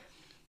now.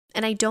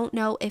 And I don't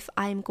know if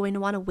I'm going to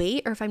want to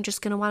wait or if I'm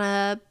just going to want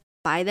to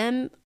buy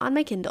them on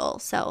my Kindle.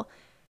 So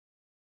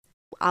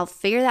I'll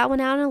figure that one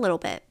out in a little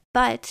bit.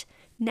 But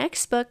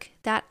next book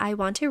that I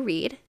want to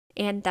read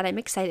and that I'm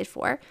excited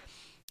for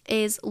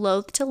is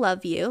Loath to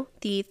Love You,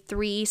 the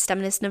 3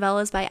 STEMinist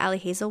novellas by Ali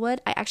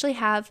Hazelwood. I actually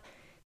have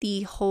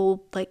the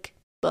whole book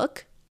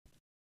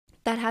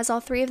that has all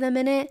 3 of them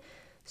in it.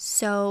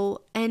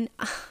 So, and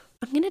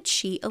I'm going to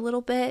cheat a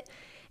little bit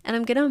and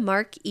I'm going to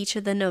mark each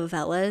of the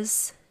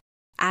novellas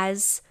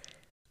as,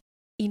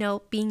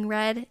 being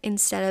read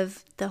instead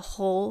of the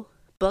whole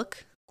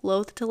book,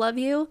 Loath to Love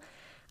You.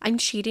 I'm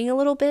cheating a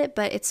little bit,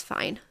 but it's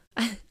fine.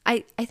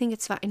 I think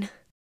it's fine.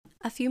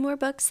 A few more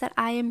books that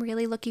I am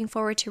really looking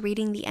forward to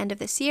reading the end of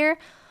this year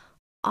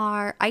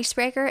are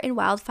Icebreaker and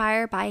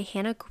Wildfire by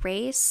Hannah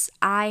Grace.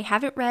 I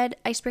haven't read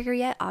Icebreaker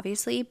yet,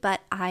 obviously,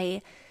 but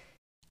I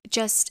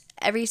just,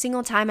 every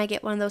single time I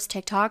get one of those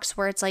TikToks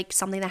where it's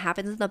something that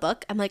happens in the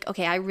book, I'm like,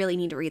 okay, I really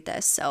need to read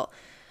this. So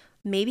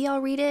maybe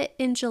I'll read it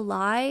in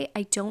July.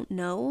 I don't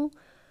know.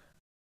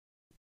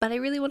 But I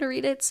really want to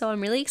read it, so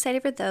I'm really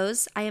excited for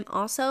those. I am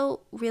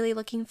also really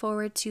looking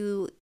forward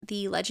to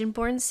the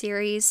Legendborn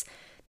series,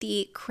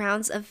 the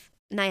Crowns of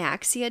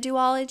Nyaxia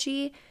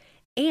duology,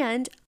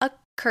 and A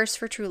Curse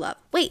for True Love.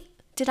 Wait,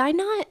 did I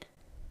not?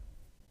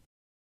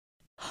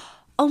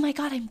 Oh my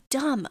god, I'm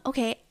dumb.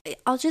 Okay,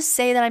 I'll just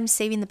say that I'm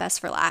saving the best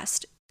for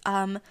last.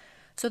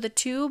 So the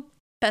 2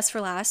 best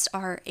for last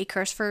are A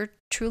Curse for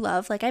True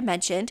Love, like I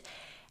mentioned,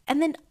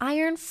 and then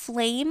Iron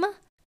Flame.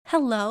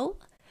 Hello?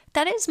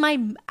 That is my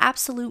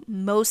absolute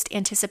most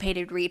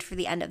anticipated read for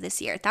the end of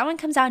this year. That one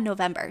comes out in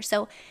November.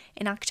 So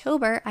in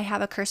October, I have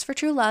A Curse for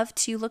True Love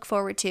to look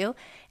forward to.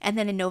 And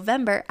then in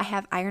November, I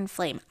have Iron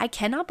Flame. I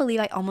cannot believe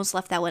I almost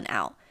left that one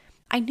out.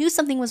 I knew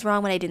something was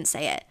wrong when I didn't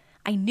say it.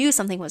 I knew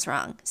something was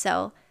wrong.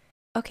 So,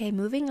 okay,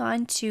 moving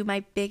on to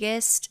my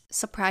biggest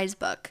surprise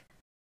book,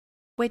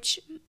 which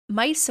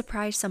might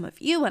surprise some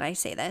of you when I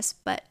say this,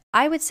 but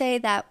I would say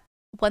that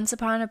Once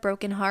Upon a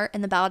Broken Heart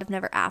and the Ballad of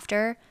Never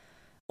After,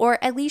 or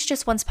at least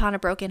just Once Upon a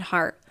Broken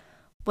Heart,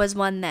 was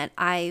one that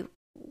I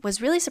was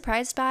really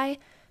surprised by,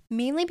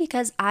 mainly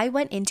because I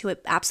went into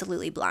it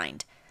absolutely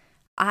blind.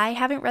 I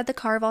haven't read the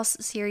Caraval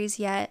series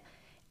yet,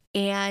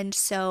 and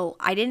so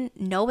I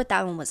didn't know what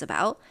that one was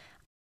about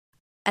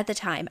at the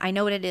time. I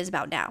know what it is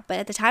about now, but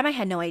at the time I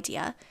had no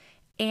idea.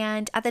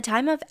 And at the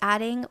time of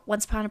adding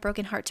Once Upon a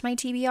Broken Heart to my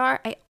TBR,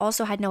 I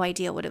also had no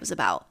idea what it was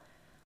about.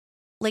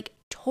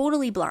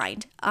 Totally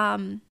blind.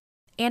 And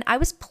I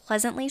was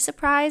pleasantly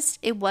surprised.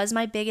 It was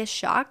my biggest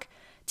shock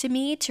to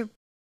me to,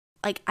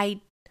 the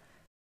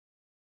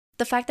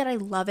fact that I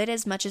love it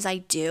as much as I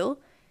do,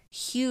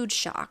 huge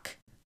shock.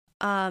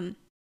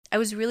 I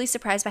was really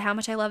surprised by how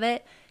much I love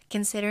it,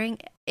 considering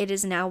it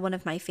is now one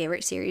of my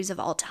favorite series of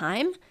all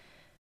time.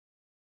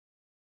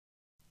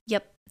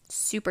 Yep,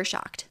 super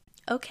shocked.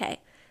 Okay,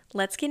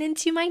 let's get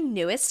into my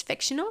newest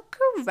fictional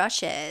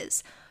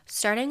crushes.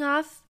 Starting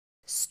off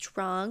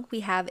strong,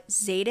 we have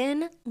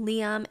Xaden,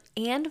 Liam,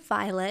 and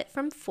Violet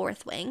from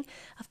Fourth Wing.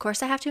 Of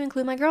course, I have to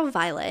include my girl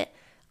Violet.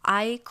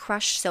 I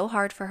crushed so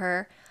hard for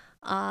her,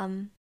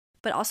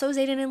 but also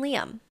Xaden and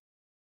Liam.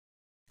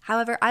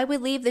 However, I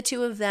would leave the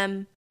 2 of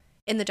them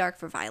in the dark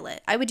for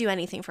Violet. I would do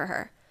anything for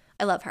her.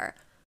 I love her.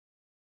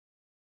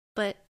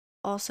 But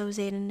also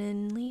Xaden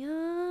and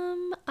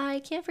Liam, I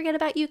can't forget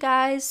about you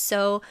guys.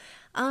 So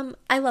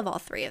I love all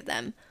 3 of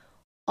them.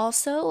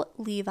 Also,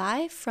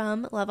 Levi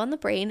from Love on the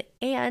Brain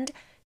and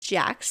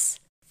Jax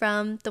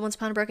from the Once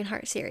Upon a Broken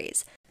Heart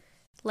series.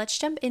 Let's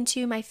jump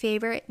into my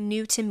favorite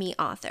new to me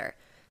author.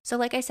 So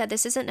like I said,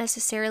 this isn't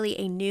necessarily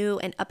a new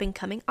and up and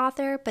coming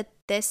author, but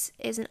this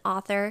is an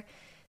author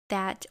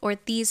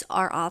these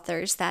are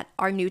authors that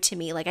are new to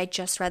me. I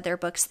just read their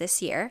books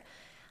this year.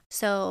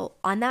 So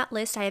on that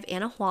list, I have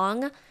Anna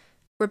Huang,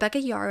 Rebecca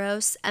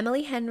Yarros,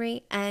 Emily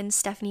Henry, and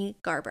Stephanie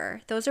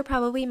Garber. Those are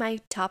probably my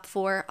top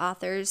 4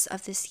 authors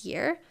of this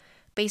year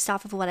based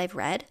off of what I've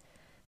read.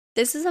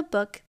 This is a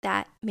book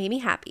that made me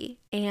happy,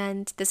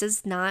 and this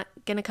is not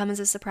going to come as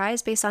a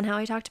surprise based on how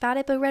I talked about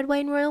it, but Red,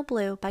 White, and Royal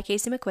Blue by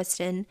Casey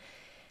McQuiston.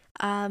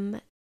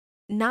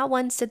 Not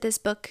once did this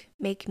book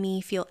make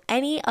me feel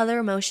any other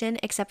emotion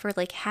except for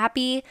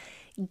happy,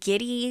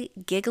 giddy,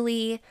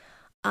 giggly.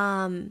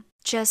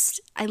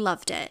 I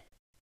loved it.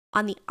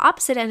 On the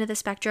opposite end of the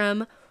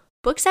spectrum,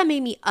 books that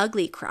made me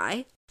ugly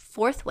cry,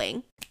 Fourth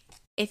Wing,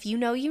 If You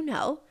Know, You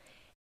Know,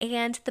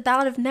 and The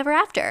Ballad of Never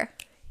After,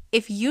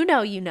 If You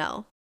Know, You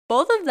Know.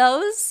 Both of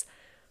those,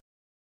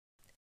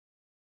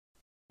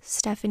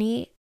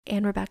 Stephanie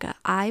and Rebecca,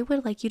 I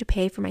would like you to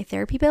pay for my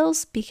therapy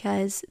bills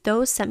because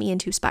those sent me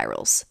into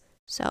spirals.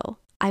 So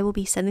I will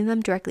be sending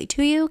them directly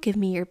to you. Give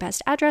me your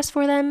best address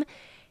for them,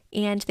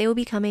 and they will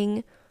be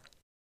coming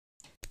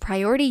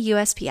priority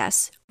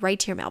USPS right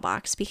to your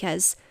mailbox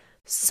because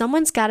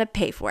someone's got to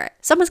pay for it.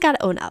 Someone's got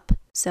to own up.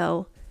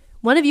 So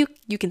one of you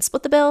can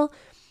split the bill,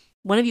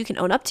 one of you can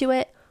own up to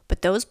it,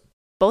 but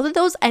both of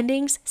those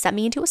endings sent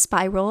me into a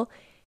spiral.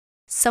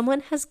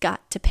 Someone has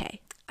got to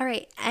pay. All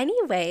right,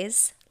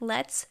 anyways,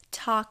 let's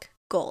talk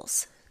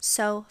goals.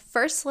 So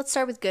first, let's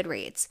start with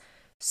Goodreads.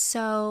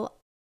 So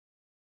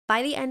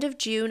by the end of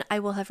June, I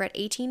will have read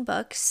 18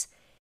 books,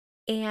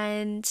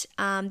 and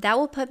that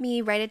will put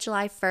me right at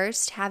July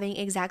 1st, having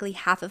exactly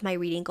half of my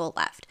reading goal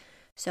left.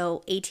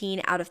 So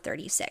 18 out of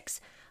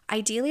 36.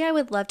 Ideally, I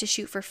would love to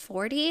shoot for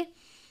 40.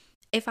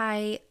 If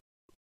I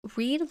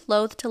read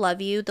Loathe to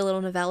Love You, the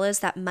little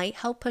novellas, that might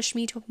help push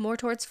me more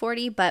towards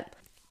 40, but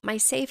my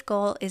safe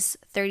goal is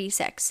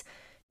 36.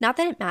 Not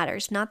that it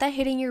matters, not that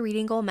hitting your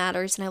reading goal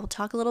matters, and I will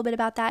talk a little bit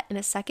about that in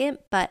a second,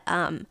 but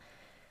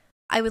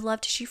I would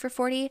love to shoot for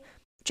 40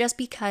 just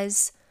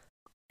because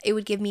it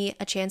would give me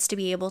a chance to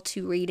be able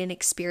to read and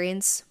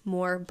experience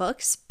more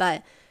books.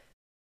 But,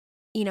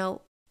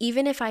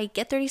 even if I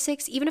get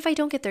 36, even if I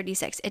don't get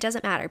 36, it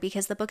doesn't matter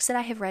because the books that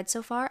I have read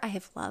so far, I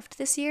have loved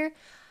this year.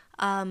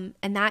 And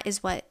that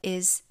is what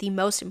is the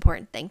most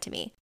important thing to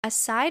me.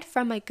 Aside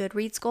from my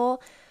Goodreads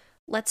goal,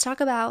 let's talk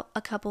about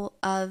a couple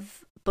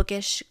of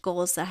bookish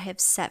goals that I have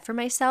set for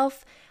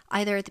myself,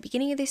 either at the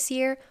beginning of this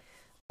year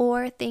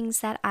or things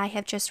that I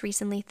have just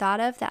recently thought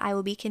of that I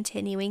will be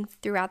continuing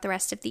throughout the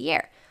rest of the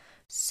year.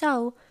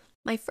 So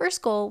my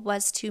first goal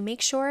was to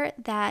make sure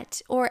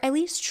that, or at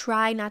least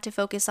try not to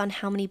focus on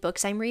how many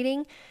books I'm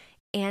reading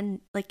and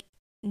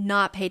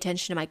not pay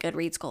attention to my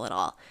Goodreads goal at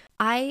all.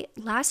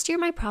 Last year,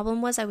 my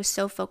problem was I was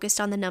so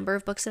focused on the number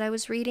of books that I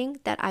was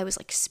reading that I was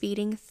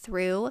speeding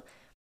through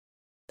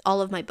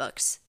all of my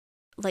books.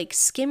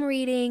 Skim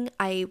reading,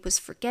 I was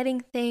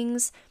forgetting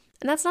things,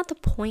 and that's not the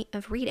point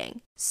of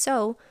reading.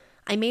 So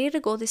I made it a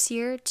goal this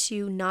year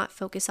to not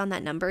focus on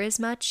that number as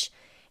much.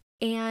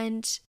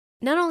 And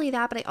not only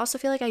that, but I also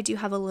feel like I do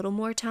have a little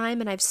more time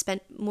and I've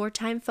spent more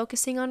time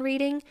focusing on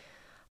reading.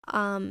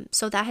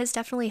 So that has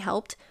definitely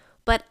helped.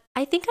 But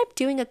I think I'm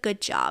doing a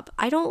good job.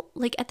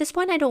 At this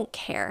point, I don't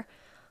care.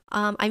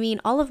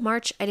 All of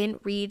March, I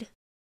didn't read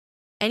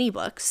any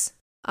books.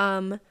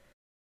 And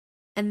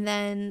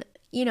then,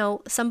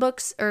 some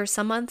books or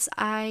some months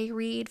I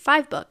read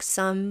 5 books,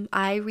 some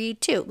I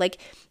read 2.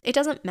 It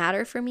doesn't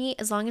matter for me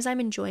as long as I'm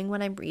enjoying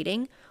what I'm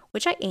reading,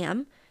 which I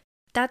am.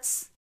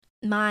 That's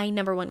my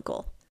number one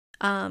goal.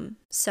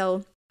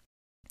 So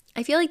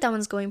I feel like that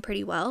one's going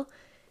pretty well.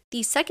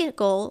 The second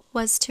goal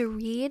was to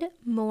read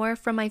more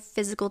from my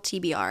physical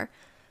TBR.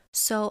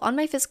 So on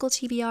my physical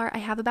TBR, I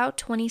have about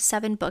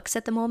 27 books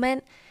at the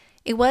moment.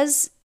 It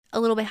was a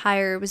little bit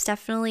higher. It was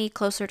definitely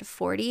closer to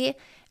 40, and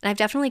I've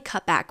definitely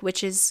cut back,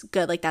 which is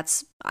good.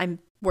 I'm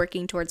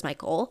working towards my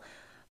goal.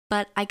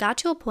 But I got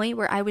to a point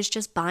where I was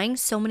just buying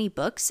so many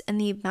books, and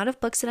the amount of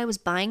books that I was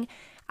buying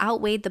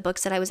outweighed the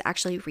books that I was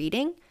actually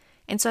reading.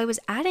 And so I was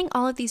adding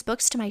all of these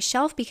books to my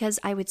shelf because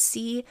I would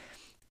see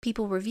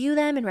people review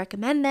them and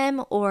recommend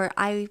them, or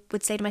I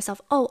would say to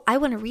myself, oh, I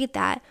want to read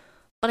that,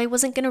 but I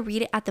wasn't going to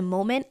read it at the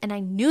moment, and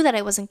I knew that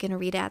I wasn't going to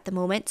read it at the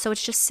moment, so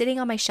it's just sitting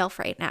on my shelf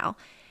right now.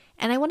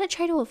 And I want to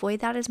try to avoid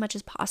that as much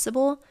as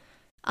possible.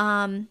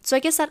 So I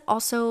guess that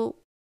also,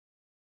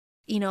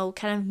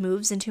 kind of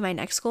moves into my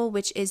next goal,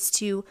 which is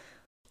to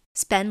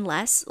spend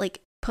less.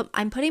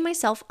 I'm putting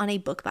myself on a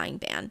book buying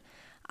ban.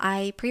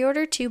 I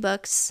pre-ordered 2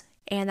 books,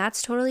 and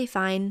that's totally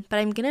fine, but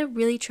I'm going to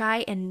really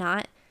try and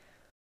not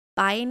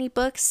buy any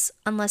books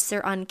unless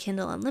they're on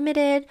Kindle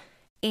Unlimited,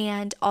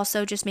 and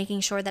also just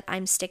making sure that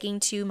I'm sticking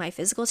to my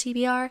physical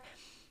TBR.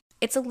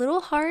 It's a little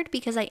hard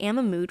because I am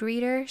a mood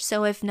reader,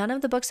 so if none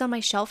of the books on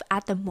my shelf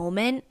at the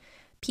moment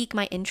pique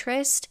my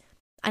interest,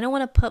 I don't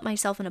want to put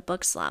myself in a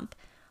book slump.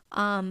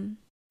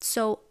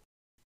 So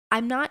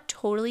I'm not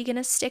totally going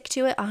to stick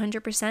to it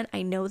 100%,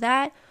 I know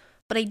that,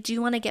 but I do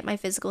want to get my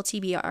physical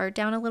TBR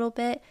down a little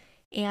bit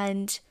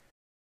and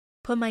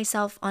put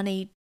myself on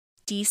a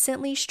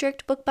decently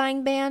strict book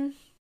buying ban,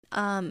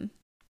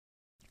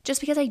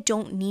 just because I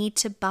don't need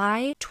to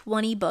buy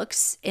 20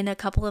 books in a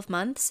couple of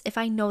months if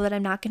I know that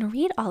I'm not going to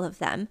read all of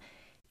them.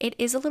 It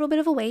is a little bit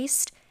of a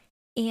waste,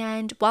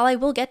 and while I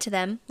will get to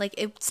them,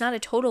 it's not a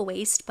total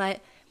waste,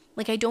 but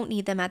I don't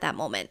need them at that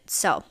moment.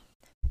 So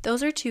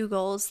those are 2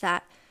 goals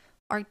that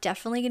are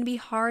definitely going to be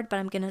hard, but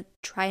I'm going to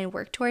try and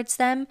work towards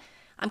them.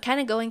 I'm kind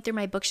of going through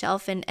my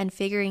bookshelf and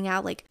figuring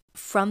out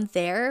from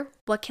there,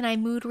 what can I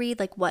mood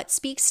read? What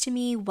speaks to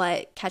me?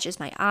 What catches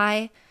my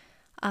eye?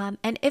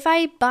 And if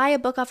I buy a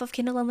book off of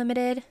Kindle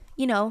Unlimited,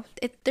 or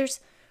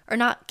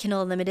not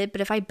Kindle Unlimited,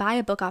 but if I buy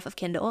a book off of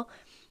Kindle,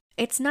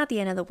 it's not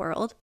the end of the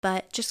world,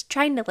 but just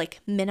trying to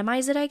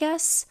minimize it, I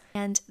guess.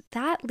 And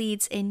that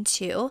leads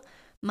into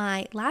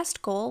my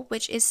last goal,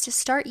 which is to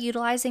start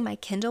utilizing my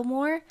Kindle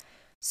more.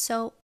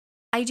 So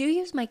I do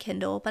use my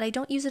Kindle, but I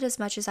don't use it as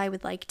much as I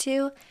would like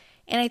to.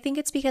 And I think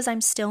it's because I'm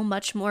still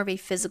much more of a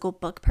physical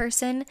book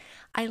person.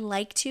 I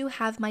like to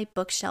have my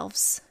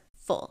bookshelves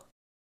full,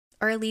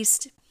 or at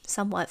least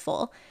somewhat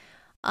full.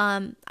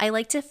 I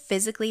like to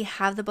physically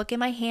have the book in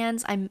my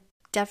hands. I'm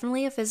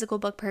definitely a physical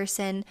book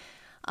person.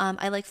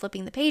 I like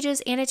flipping the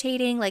pages,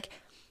 annotating, like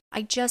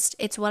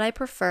it's what I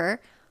prefer.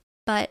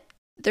 But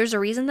there's a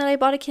reason that I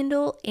bought a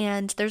Kindle,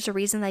 and there's a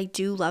reason that I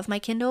do love my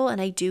Kindle and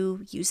I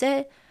do use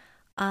it.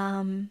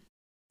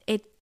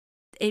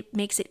 It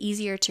makes it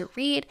easier to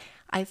read.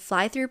 I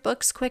fly through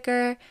books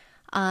quicker.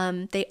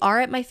 They are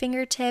at my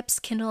fingertips.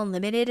 Kindle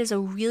Unlimited is a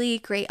really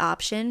great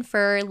option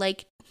for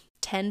like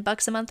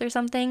 $10 a month or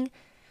something.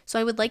 So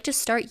I would like to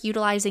start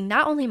utilizing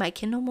not only my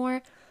Kindle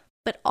more,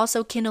 but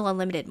also Kindle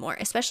Unlimited more,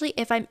 especially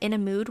if I'm in a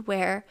mood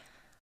where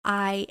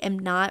I am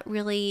not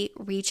really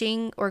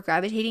reaching or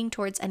gravitating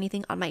towards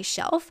anything on my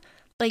shelf,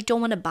 but I don't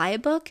want to buy a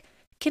book.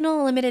 Kindle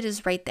Unlimited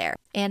is right there,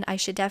 and I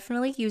should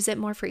definitely use it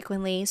more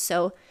frequently.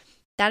 So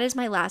that is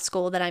my last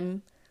goal that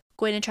I'm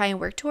going to try and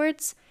work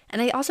towards.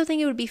 And I also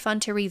think it would be fun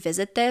to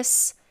revisit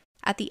this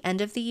at the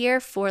end of the year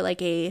for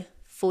like a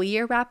full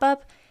year wrap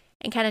up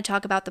and kind of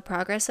talk about the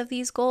progress of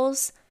these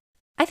goals.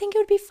 I think it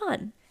would be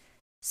fun.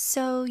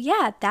 So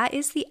yeah, that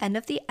is the end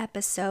of the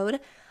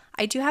episode.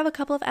 I do have a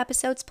couple of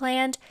episodes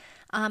planned.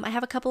 I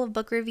have a couple of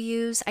book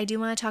reviews. I do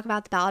want to talk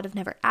about The Ballad of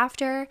Never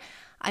After.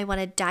 I want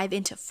to dive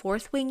into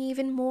Fourth Wing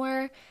even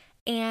more.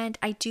 And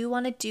I do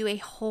want to do a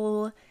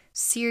whole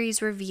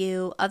series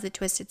review of the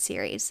Twisted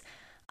series.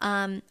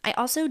 I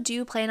also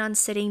do plan on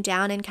sitting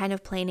down and kind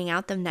of planning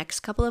out the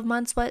next couple of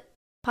months what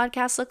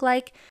podcasts look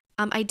like.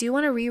 I do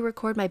want to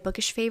re-record my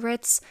bookish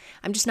favorites.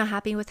 I'm just not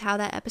happy with how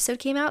that episode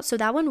came out. So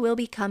that one will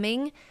be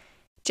coming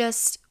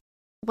just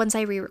once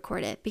I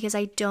re-record it, because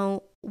I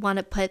don't want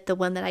to put the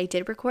one that I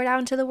did record out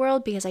into the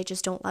world because I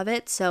just don't love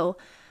it. So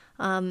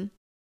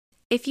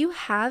if you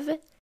have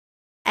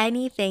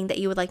anything that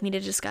you would like me to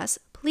discuss,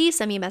 please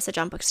send me a message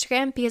on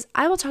Bookstagram, because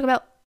I will talk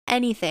about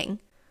anything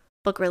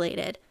book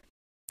related.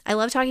 I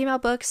love talking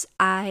about books.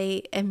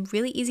 I am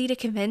really easy to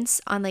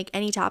convince on like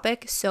any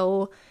topic.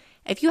 So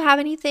if you have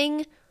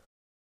anything,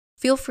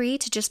 feel free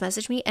to just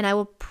message me and I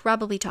will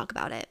probably talk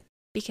about it,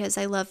 because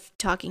I love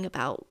talking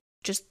about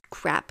just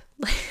crap.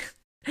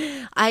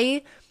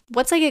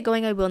 Once I get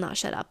going, I will not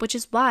shut up, which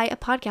is why a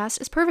podcast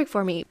is perfect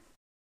for me.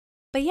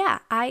 But yeah,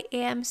 I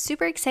am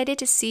super excited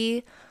to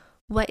see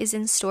what is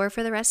in store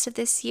for the rest of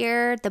this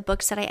year, the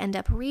books that I end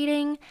up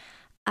reading.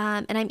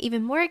 And I'm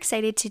even more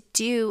excited to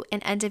do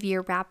an end of year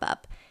wrap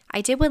up.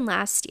 I did one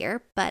last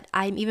year, but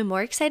I'm even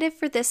more excited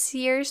for this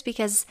year's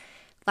because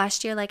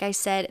last year, like I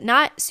said,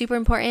 not super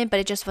important, but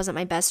it just wasn't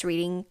my best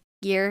reading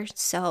year.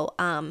 So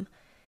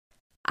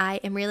I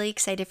am really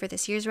excited for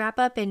this year's wrap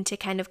up and to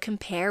kind of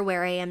compare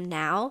where I am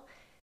now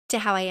to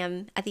how I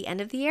am at the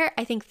end of the year.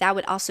 I think that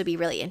would also be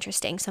really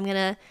interesting. So I'm going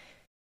to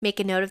make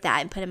a note of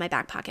that and put it in my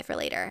back pocket for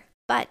later.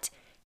 But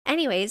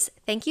anyways,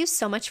 thank you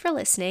so much for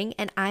listening,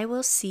 and I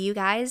will see you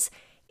guys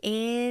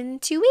in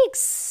 2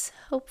 weeks.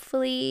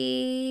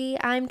 Hopefully,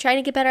 I'm trying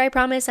to get better. I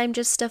promise. I'm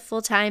just a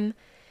full-time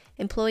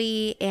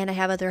employee and I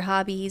have other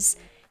hobbies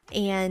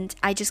and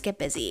I just get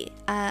busy.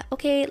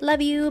 Okay,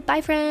 love you.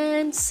 Bye,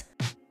 friends.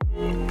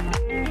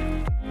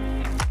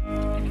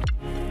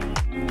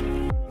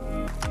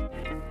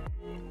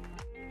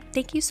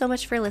 Thank you so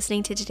much for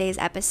listening to today's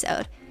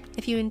episode.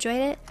 If you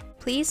enjoyed it,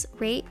 please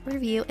rate,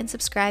 review, and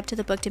subscribe to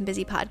the Booked and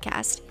Busy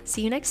podcast.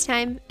 See you next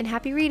time, and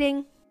happy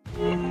reading!